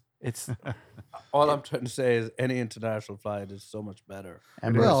is. It's All I'm trying to say is any international flight is so much better.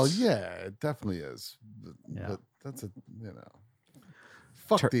 And Well, it's- yeah, it definitely is. Yeah. But that's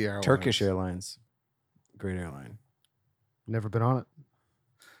fuck the airlines. Turkish Airlines. Great airline. Never been on it.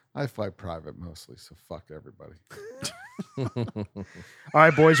 I fly private mostly, so fuck everybody. All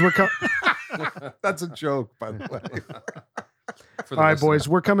right, boys. That's a joke, by the way. For the All right, listener. boys.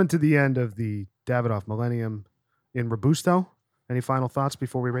 We're coming to the end of the Davidoff Millennium in Robusto. Any final thoughts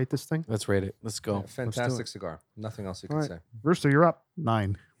before we rate this thing? Let's rate it. Let's go. Yeah, fantastic cigar. Nothing else you All can right. say. Rooster, you're up.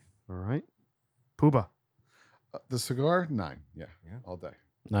 9. All right. Puba. The cigar, 9. Yeah, Yeah. all day.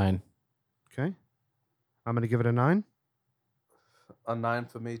 9. Okay. I'm going to give it a 9. A 9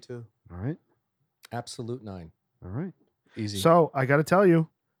 for me too. All right. Absolute 9. All right. Easy. So I got to tell you,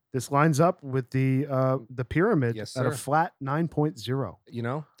 this lines up with the pyramid Yes, at a sir. flat 9.0. You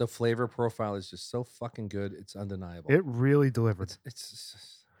know, the flavor profile is just so fucking good. It's undeniable. It really delivered.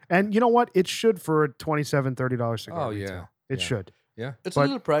 It's And you know what? It should for a $27, $30 cigar. Oh, retail. yeah. It Yeah. should. yeah. It's But-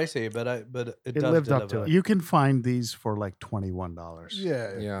 a little pricey, but it does lived up deliver. to it. You can find these for like $21.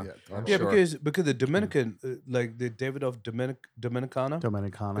 Yeah, Yeah. I'm Yeah, sure. because the Dominican, like the Davidoff Dominicana,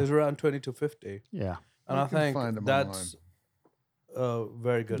 Dominicana. is around $22.50, Yeah. and You I can think find 'em that's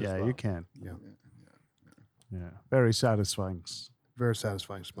very good. Yeah, as well. you can. Yeah. Yeah. Very satisfying. Very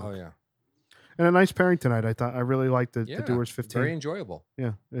satisfying smoke. Oh, yeah. And a nice pairing tonight. I really liked the Yeah. Dewars 15. Very enjoyable.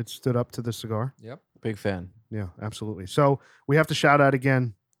 Yeah. It stood up to the cigar. Yep. Big fan. Yeah, absolutely. So we have to shout out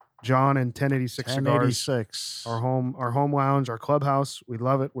again, John and 1086 Cigars, 1086. our home lounge, our clubhouse. We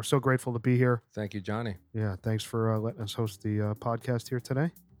love it. We're so grateful to be here. Thank you, Johnny. Yeah, thanks for letting us host the podcast here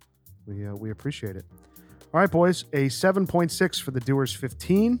today. We appreciate it. All right, boys, a 7.6 for the Dewars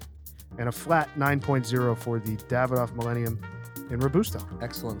 15 and a flat 9.0 for the Davidoff Millennium in Robusto.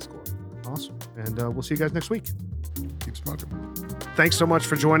 Excellent score. Awesome. And we'll see you guys next week. Keep smoking. Thanks so much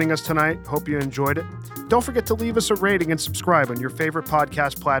for joining us tonight. Hope you enjoyed it. Don't forget to leave us a rating and subscribe on your favorite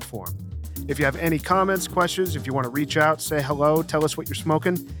podcast platform. If you have any comments, questions, if you want to reach out, say hello, tell us what you're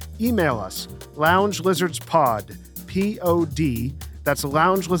smoking, email us, loungelizardspod, P-O-D, that's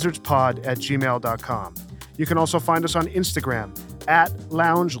loungelizardspod@gmail.com. You can also find us on Instagram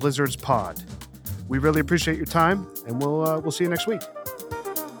 @loungelizardspod. We really appreciate your time, and we'll see you next week.